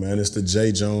already know, man. It's the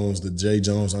J Jones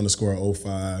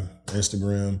 _05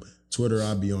 Instagram. Twitter,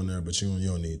 I'll be on there, but you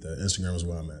don't need that. Instagram is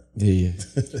where I'm at. Yeah. You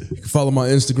can follow my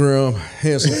Instagram,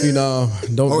 Handsome Phenom.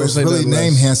 Don't it's say really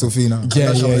named Handsome Phenom.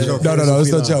 Yeah. No,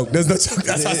 it's no joke. There's no joke.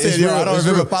 That's what I said. I don't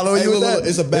remember following you with that.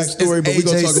 It's a backstory, but we're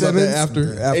going to talk about that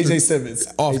after. AJ Simmons.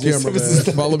 Off camera, man.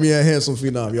 Follow me at Handsome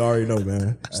Phenom. You already know,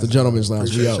 man. It's the Gentleman's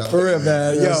Lounge. We out. For real,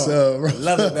 man. Yo,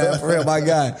 love it, man. For real, my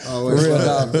guy. For real,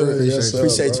 dog.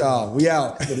 Appreciate y'all. We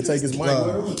out. Gonna take his mic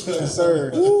with him. Yes,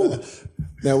 sir.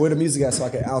 Now, where the music at so I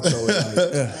can outro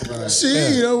it?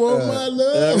 She don't want my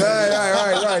love.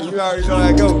 Right. You already know how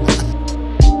it goes.